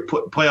 straight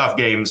playoff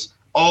games.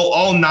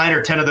 All 9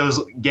 or 10 of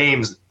those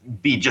games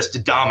be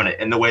just dominant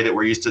in the way that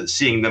we're used to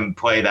seeing them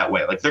play that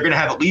way. Like, they're going to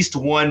have at least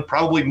one,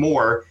 probably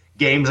more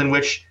games in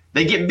which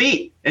they get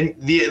beat, and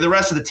the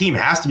rest of the team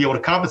has to be able to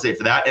compensate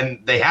for that,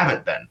 and they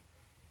haven't been.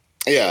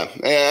 Yeah,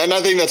 and I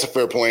think that's a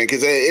fair point,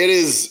 because it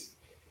is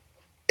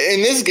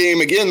in this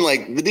game, again,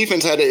 like the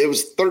defense it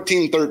was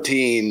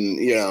 13-13,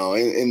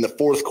 in the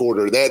fourth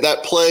quarter.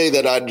 That play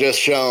that I'd just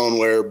shown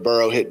where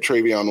Burrow hit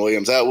Travion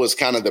Williams, that was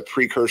kind of the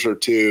precursor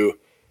to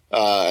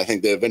I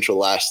think the eventual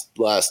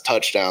last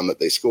touchdown that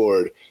they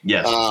scored.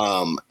 Yes.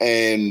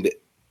 And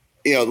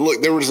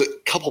look, there was a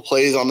couple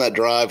plays on that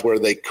drive where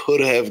they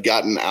could have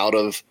gotten out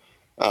of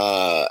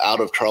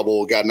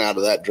trouble, gotten out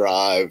of that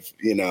drive,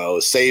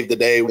 saved the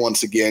day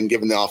once again,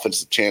 giving the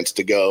offense a chance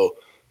to go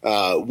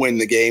win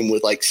the game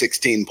with like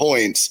 16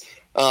 points.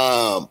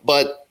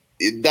 But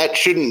that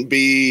shouldn't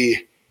be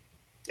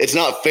 – it's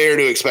not fair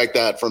to expect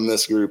that from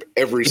this group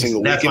every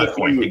single week. That's my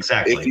point,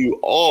 exactly. If you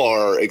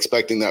are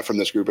expecting that from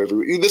this group every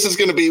week, this is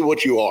going to be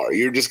what you are.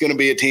 You're just going to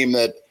be a team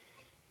that –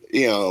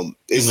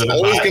 is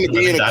always going to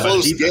be in a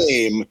close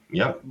game,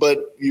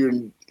 but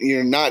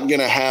you're not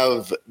going to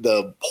have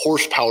the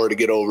horsepower to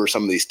get over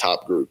some of these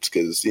top groups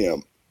because,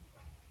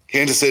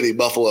 Kansas City,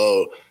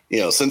 Buffalo,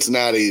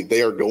 Cincinnati,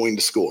 they are going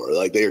to score.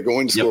 Like, they are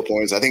going to score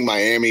points. I think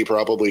Miami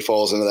probably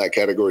falls into that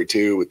category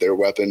too with their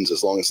weapons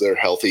as long as they're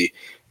healthy.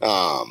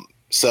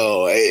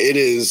 So it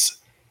is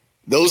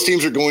 – those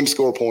teams are going to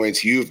score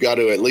points. You've got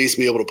to at least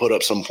be able to put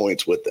up some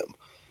points with them.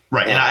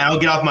 Right, and I'll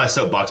get off my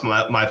soapbox.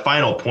 My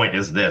final point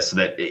is this,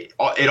 that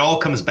it all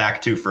comes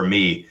back to, for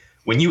me,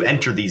 when you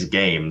enter these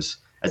games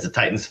as a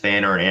Titans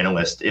fan or an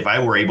analyst, if I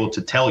were able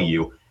to tell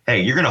you, hey,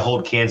 you're going to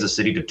hold Kansas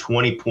City to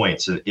 20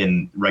 points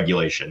in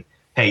regulation.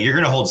 Hey, you're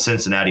going to hold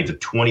Cincinnati to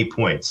 20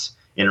 points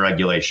in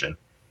regulation.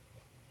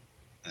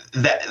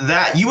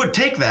 That you would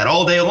take that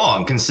all day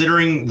long,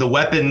 considering the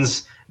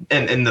weapons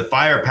and the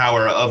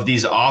firepower of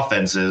these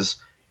offenses.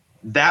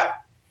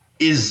 That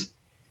is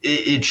 –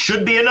 it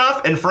should be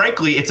enough, and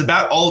frankly, it's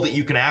about all that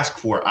you can ask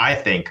for, I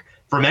think,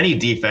 from any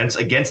defense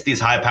against these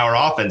high-power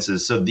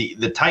offenses. So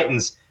the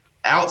Titans,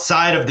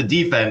 outside of the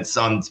defense,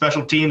 on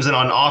special teams and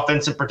on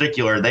offense in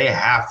particular, they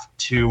have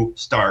to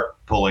start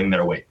pulling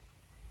their weight.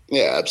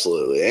 Yeah,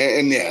 absolutely.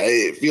 And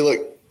if you look,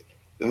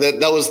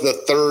 that was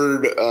the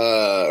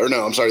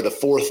the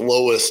fourth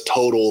lowest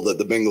total that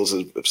the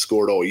Bengals have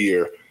scored all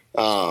year.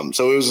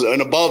 So it was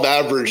an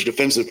above-average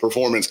defensive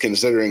performance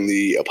considering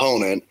the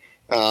opponent.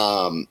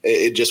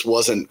 It just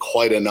wasn't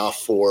quite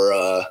enough for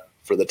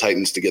the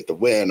Titans to get the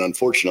win,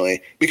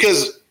 unfortunately,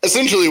 because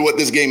essentially what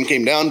this game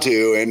came down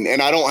to,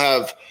 and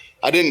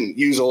I didn't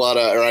use a lot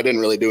of, or I didn't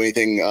really do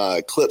anything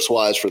clips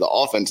wise for the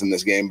offense in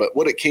this game, but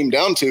what it came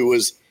down to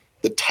was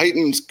the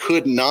Titans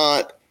could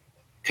not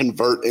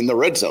convert in the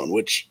red zone,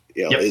 which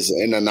is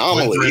an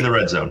anomaly. In the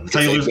red zone, that's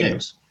how you lose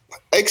games.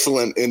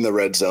 Excellent in the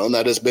red zone.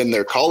 That has been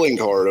their calling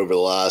card over the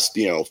last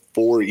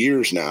 4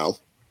 years now,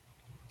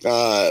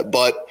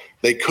 but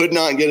they could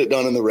not get it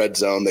done in the red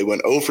zone. They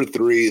went 0 for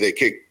 3. They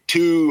kicked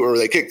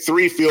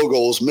 3 field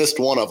goals, missed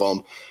one of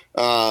them.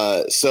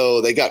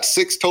 So they got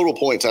 6 total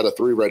points out of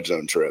 3 red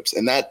zone trips.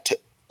 And that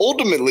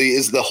ultimately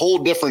is the whole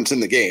difference in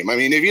the game. I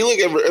mean, if you look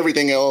at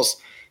everything else,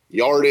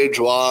 yardage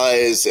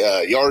wise,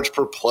 yards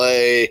per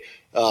play,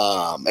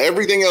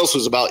 everything else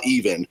was about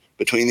even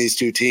between these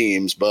two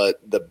teams.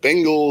 But the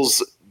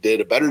Bengals did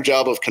a better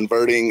job of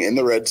converting in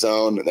the red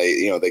zone.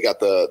 They got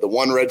the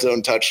one red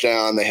zone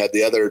touchdown. They had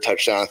the other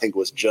touchdown, I think,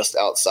 was just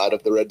outside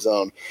of the red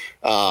zone.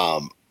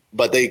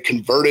 But they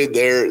converted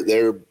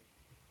their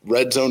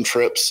red zone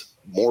trips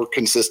more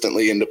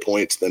consistently into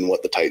points than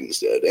what the Titans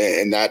did.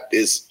 And that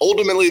is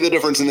ultimately the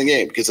difference in the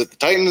game, because if the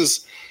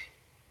Titans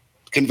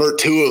convert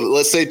 2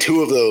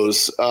 of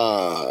those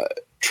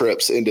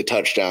trips into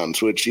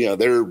touchdowns, which,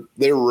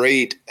 their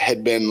rate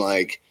had been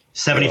like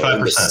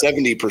 75%,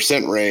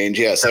 70% range.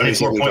 Yeah.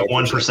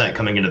 74.1%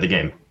 coming into the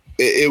game.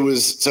 It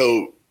was,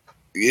 so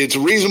it's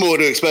reasonable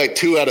to expect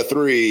 2 out of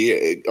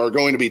 3 are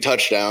going to be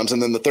touchdowns.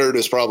 And then the third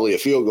is probably a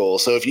field goal.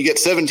 So if you get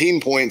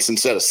 17 points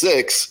instead of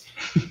 6,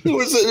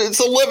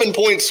 It's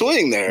 11-point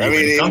swing there. I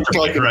mean, you're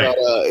talking about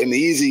an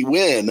easy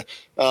win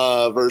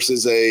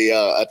versus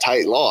a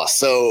tight loss.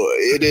 So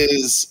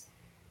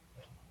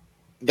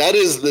that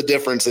is the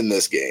difference in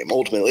this game.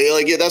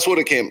 Ultimately, that's what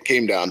it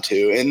came down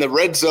to. And the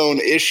red zone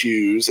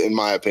issues, in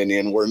my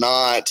opinion, were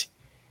not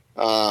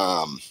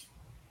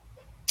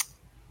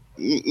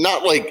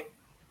like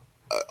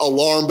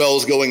alarm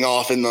bells going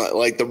off in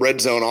the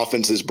red zone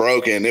offense is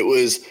broken. It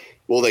was,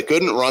 well, they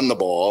couldn't run the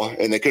ball,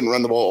 and they couldn't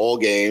run the ball all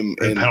game.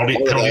 And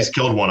penalties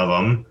killed one of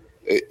them.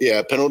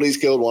 Yeah, penalties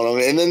killed one of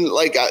them. And then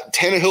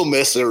Tannehill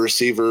missed a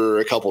receiver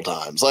a couple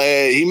times.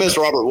 He missed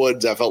Robert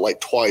Woods, I felt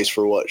like, twice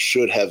for what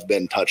should have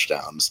been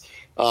touchdowns.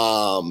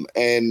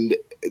 And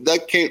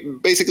that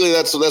basically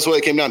that's what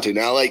it came down to.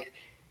 Now,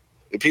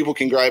 people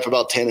can gripe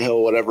about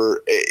Tannehill,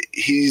 whatever.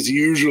 He's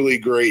usually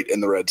great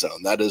in the red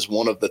zone. That is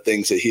one of the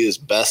things that he is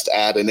best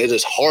at, and it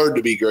is hard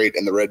to be great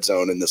in the red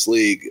zone in this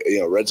league.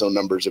 Red zone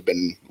numbers have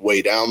been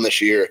way down this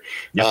year,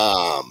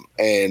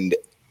 and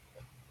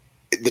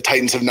the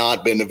Titans have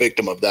not been a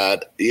victim of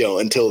that,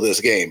 until this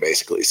game,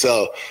 basically.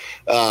 So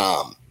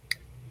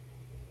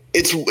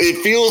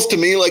it feels to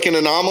me like an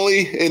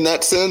anomaly in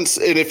that sense.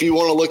 And if you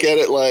want to look at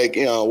it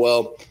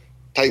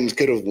Titans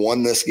could have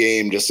won this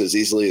game just as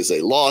easily as they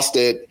lost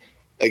it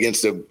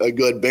against a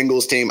good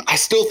Bengals team. I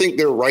still think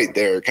they're right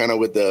there, kind of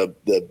with the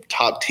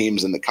top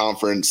teams in the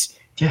conference.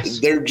 Yes.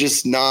 They're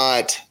just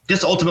not.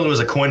 This ultimately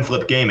was a coin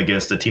flip game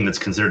against a team that's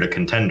considered a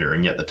contender,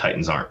 and yet the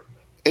Titans aren't.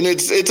 And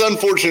it's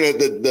unfortunate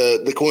that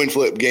the coin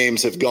flip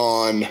games have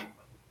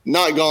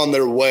not gone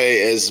their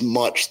way as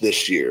much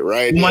this year,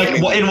 right? Mike,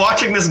 in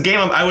watching this game,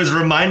 I was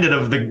reminded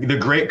of the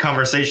great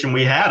conversation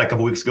we had a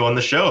couple weeks ago on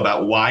the show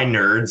about why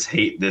nerds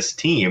hate this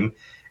team.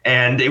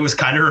 And it was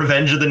kind of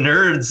revenge of the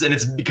nerds, and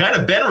it's kind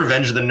of been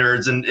revenge of the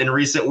nerds in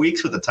recent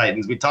weeks with the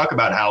Titans. We talk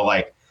about how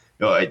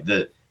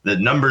the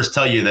numbers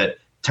tell you that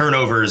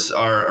turnovers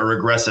are a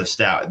regressive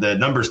stat. The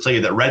numbers tell you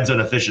that red zone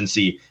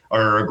efficiency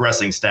are a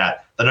regressing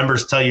stat. The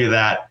numbers tell you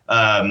that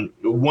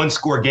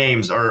one-score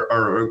games are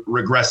a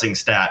regressing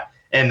stat.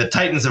 And the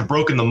Titans have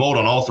broken the mold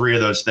on all three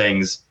of those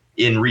things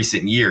in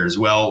recent years.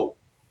 Well,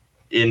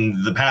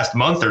 in the past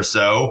month or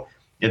so,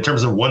 in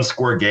terms of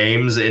one-score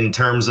games, in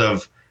terms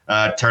of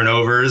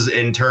turnovers,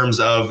 in terms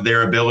of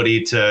their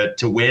ability to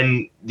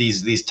win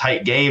these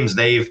tight games,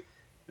 they've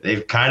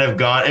kind of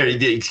gone.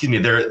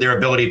 Their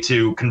ability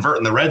to convert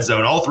in the red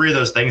zone. All three of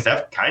those things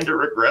have kind of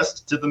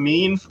regressed to the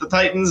mean for the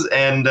Titans,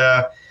 and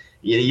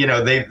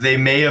they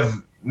may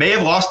have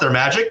lost their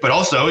magic, but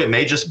also it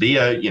may just be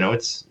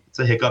it's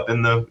a hiccup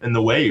in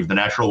the wave, the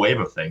natural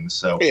wave of things.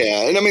 So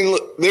yeah, and I mean,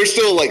 look, they're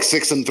still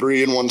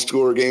 6-3 in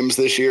one-score games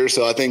this year,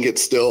 so I think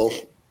it's still.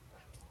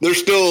 They've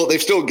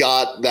still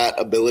got that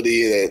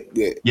ability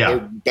that they're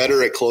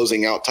better at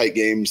closing out tight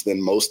games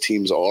than most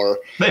teams are.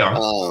 They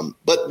are.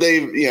 But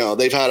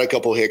they've had a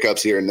couple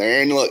hiccups here and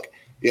there. And look,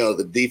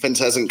 the defense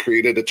hasn't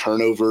created a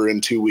turnover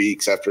in 2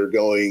 weeks after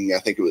going, I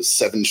think it was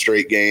 7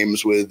 straight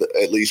games with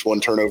at least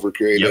one turnover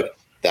created. Yep.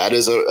 That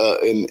is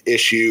an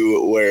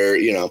issue where,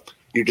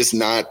 you're just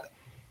not.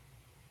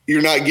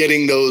 You're not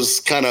getting those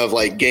kind of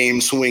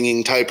game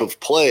swinging type of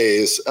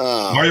plays.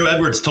 Mario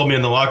Edwards told me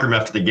in the locker room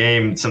after the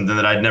game something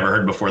that I'd never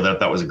heard before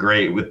that was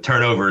great. With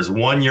turnovers,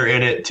 1, you're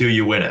in it, 2,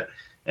 you win it.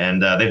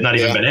 And they've not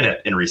even been in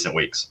it in recent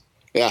weeks.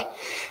 Yeah,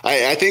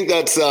 I think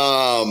that's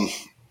fair.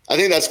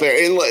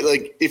 And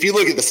if you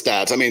look at the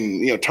stats, I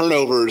mean,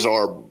 turnovers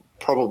are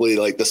probably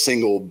the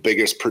single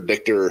biggest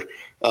predictor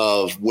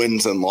of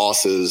wins and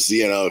losses.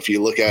 If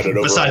you look at it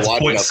over besides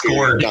points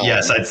scored,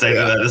 yes, I'd say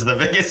that is the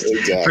biggest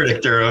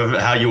predictor of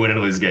how you win and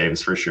lose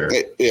games for sure.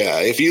 Yeah,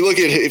 if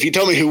you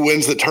tell me who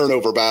wins the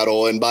turnover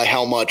battle and by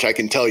how much, I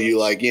can tell you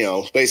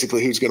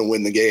basically who's going to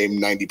win the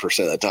game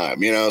 90% of the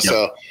time. Yep.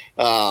 So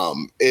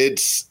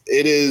it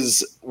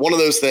is one of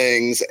those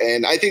things,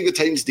 and I think the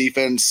Titans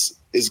defense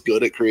is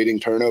good at creating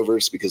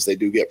turnovers because they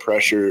do get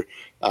pressure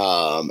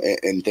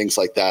and things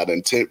like that.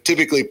 And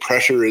typically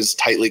pressure is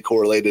tightly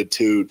correlated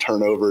to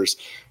turnovers.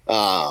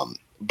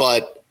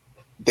 But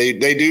they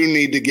do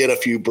need to get a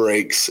few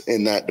breaks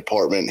in that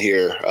department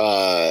here,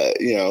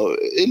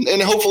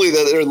 and hopefully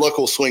their luck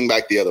will swing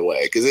back the other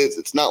way. Cause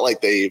it's not like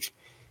they've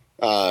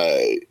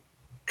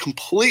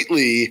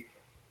completely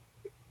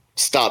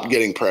stopped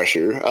getting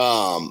pressure.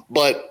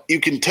 But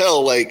you can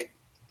tell, I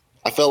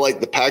felt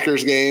like the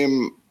Packers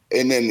game,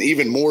 and then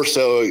even more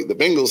so the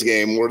Bengals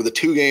game, were the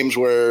 2 games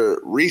where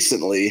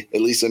recently, at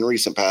least in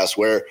recent past,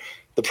 where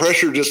the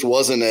pressure just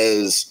wasn't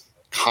as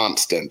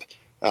constant.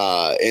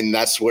 And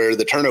that's where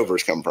the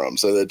turnovers come from.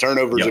 So the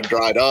turnovers have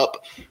dried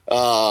up.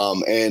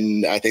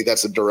 And I think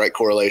that's a direct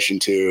correlation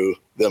to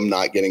them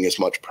not getting as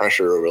much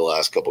pressure over the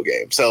last couple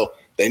games. So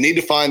they need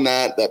to find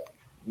that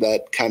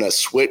kind of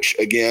switch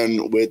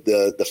again with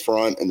the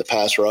front and the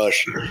pass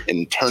rush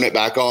and turn it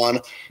back on.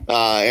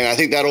 And I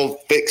think that'll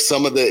fix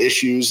some of the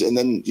issues. And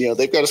then,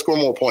 they've got to score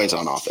more points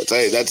on offense.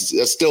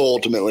 That's still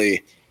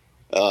ultimately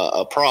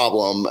a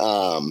problem.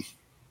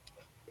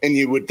 And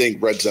you would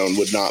think red zone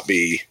would not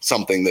be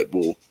something that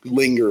will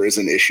linger as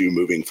an issue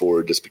moving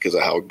forward just because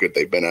of how good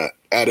they've been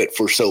at it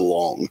for so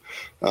long.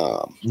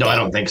 No, I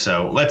don't think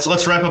so.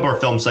 Let's wrap up our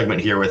film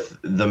segment here with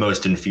the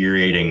most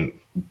infuriating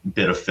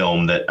bit of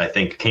film that I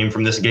think came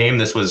from this game.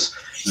 This was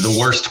the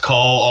worst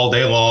call all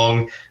day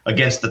long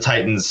against the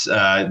Titans.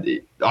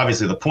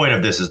 Obviously, the point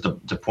of this is to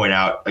point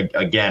out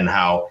again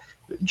how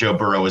Joe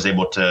Burrow was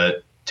able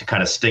to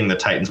kind of sting the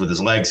Titans with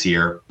his legs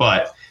here,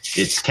 but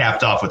it's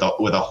capped off with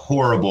a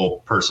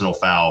horrible personal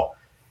foul.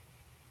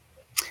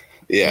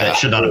 Yeah, that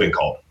should not have been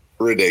called.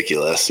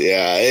 Ridiculous.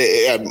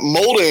 Yeah,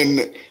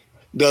 Molden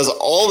does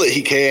all that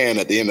he can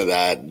at the end of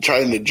that,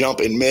 trying to jump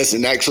and miss,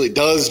 and actually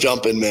does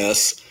jump and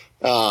miss.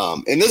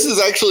 And this is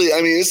actually,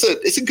 I mean,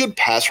 it's a good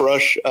pass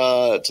rush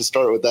to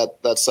start with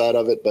that side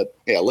of it. But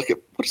yeah, look at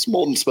what's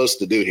Molden supposed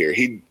to do here.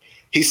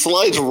 He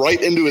slides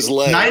right into his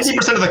legs.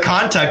 90% of the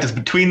contact is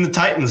between the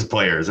Titans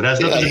players. It has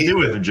nothing to do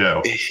with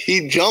Joe.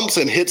 He jumps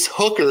and hits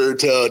Hooker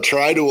to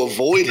try to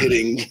avoid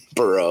hitting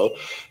Burrow.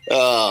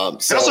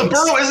 Also,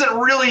 Burrow isn't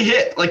really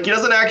hit. Like, he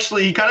doesn't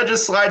actually – he kind of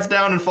just slides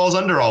down and falls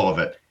under all of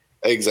it.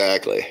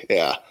 Exactly,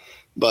 yeah.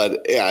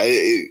 But, yeah,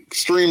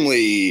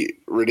 extremely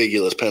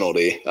ridiculous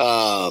penalty.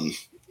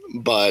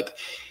 But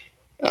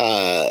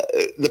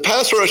the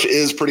pass rush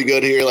is pretty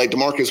good here. Like,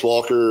 DeMarcus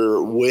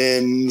Walker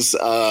wins.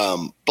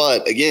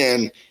 But,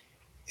 again,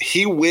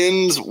 he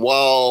wins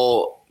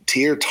while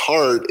Tear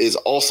Tart is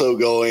also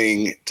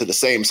going to the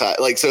same side.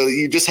 Like, so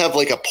you just have,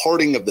 like, a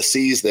parting of the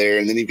seas there.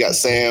 And then you've got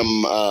Sam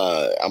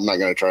I'm not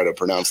going to try to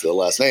pronounce the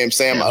last name.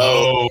 Sam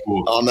O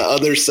on the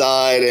other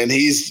side. And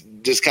he's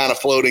just kind of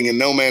floating in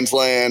no man's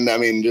land. I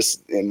mean,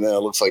 just, and it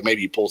looks like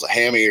maybe he pulls a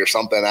hammy or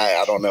something.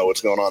 I don't know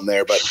what's going on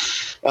there, but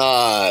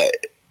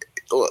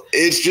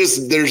it's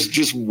just, there's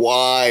just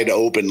wide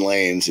open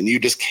lanes, and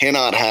you just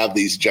cannot have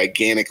these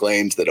gigantic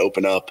lanes that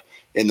open up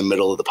in the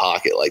middle of the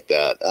pocket like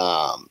that.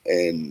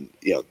 And,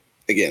 you know,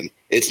 again,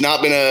 it's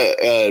not been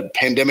a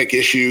pandemic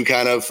issue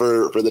kind of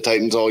for the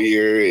Titans all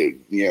year.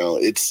 You know,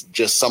 it's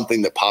just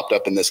something that popped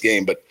up in this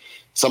game, but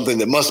something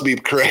that must be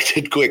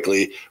corrected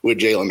quickly with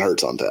Jalen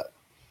Hurts on tap.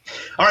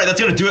 All right, that's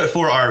going to do it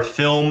for our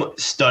film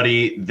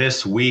study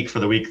this week for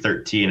the Week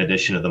 13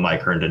 edition of the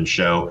Mike Herndon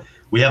Show.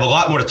 We have a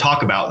lot more to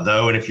talk about,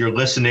 though, and if you're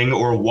listening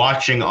or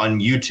watching on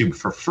YouTube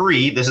for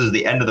free, this is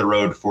the end of the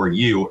road for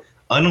you,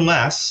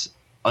 unless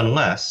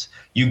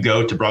you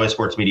go to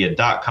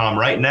BroadwaySportsMedia.com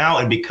right now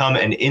and become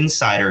an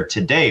insider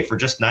today. For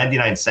just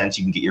 99 cents,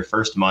 you can get your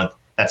first month.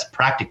 That's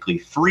practically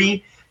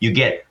free. You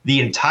get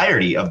the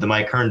entirety of the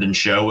Mike Herndon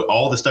Show,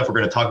 all the stuff we're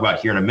going to talk about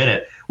here in a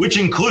minute, which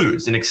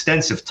includes an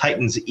extensive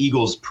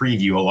Titans-Eagles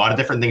preview, a lot of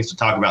different things to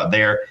talk about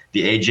there,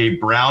 the A.J.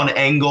 Brown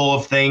angle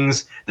of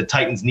things, the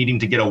Titans needing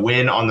to get a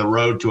win on the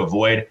road to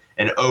avoid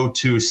an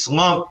 0-2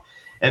 slump.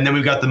 And then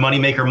we've got the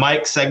Moneymaker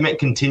Mike segment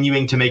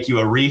continuing to make you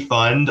a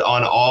refund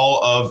on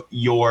all of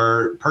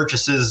your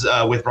purchases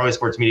with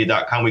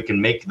BroadwaySportsMedia.com. We can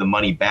make the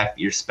money back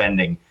that you're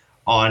spending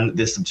on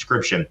this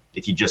subscription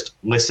if you just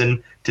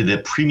listen to the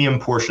premium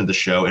portion of the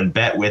show and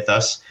bet with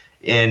us.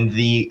 And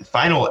the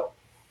final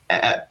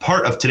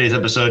part of today's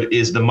episode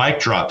is the Mic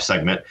Drop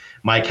segment.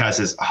 Mike has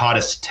his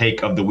hottest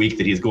take of the week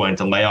that he's going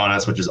to lay on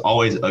us, which is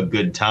always a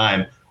good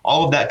time.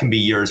 All of that can be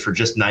yours for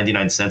just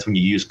 99 cents when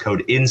you use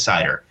code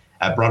INSIDER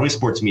at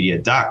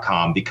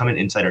BroadwaySportsMedia.com. Become an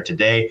insider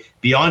today.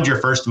 Beyond your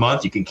first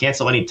month, you can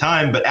cancel any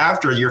time, but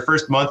after your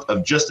first month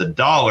of just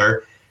 $1,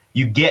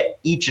 you get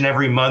each and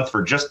every month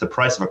for just the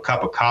price of a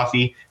cup of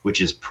coffee,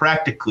 which is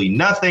practically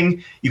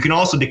nothing. You can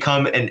also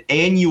become an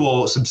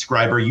annual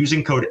subscriber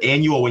using code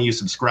ANNUAL when you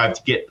subscribe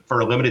to get, for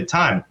a limited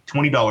time,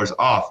 $20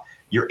 off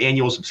your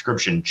annual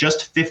subscription.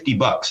 Just $50,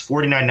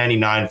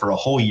 $49.99 for a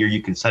whole year.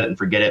 You can set it and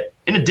forget it.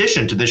 In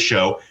addition to this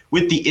show,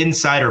 with the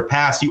Insider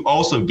Pass, you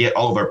also get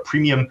all of our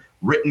premium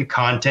written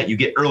content. You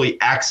get early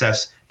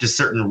access to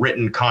certain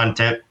written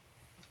content.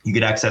 You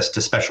get access to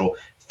special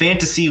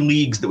fantasy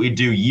leagues that we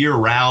do year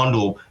round.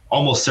 We'll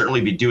almost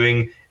certainly be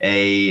doing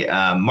a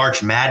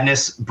March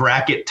Madness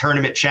bracket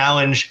tournament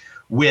challenge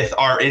with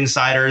our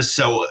insiders.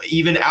 So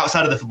even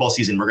outside of the football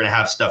season, we're going to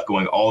have stuff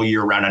going all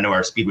year round. I know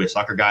our Speedway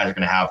Soccer guys are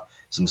going to have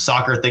some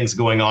soccer things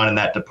going on in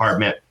that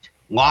department.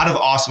 A lot of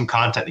awesome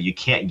content that you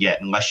can't get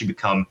unless you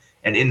become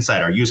an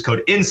insider. Use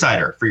code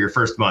INSIDER for your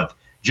first month,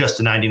 just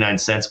to 99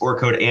 cents, or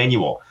code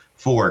ANNUAL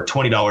for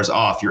 $20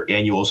 off your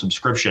annual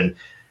subscription.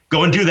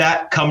 Go and do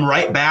that. Come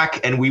right back,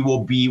 and we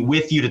will be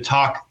with you to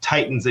talk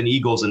Titans and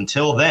Eagles.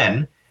 Until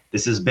then,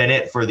 this has been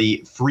it for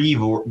the free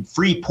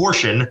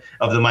portion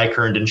of the Mike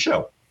Herndon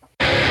Show.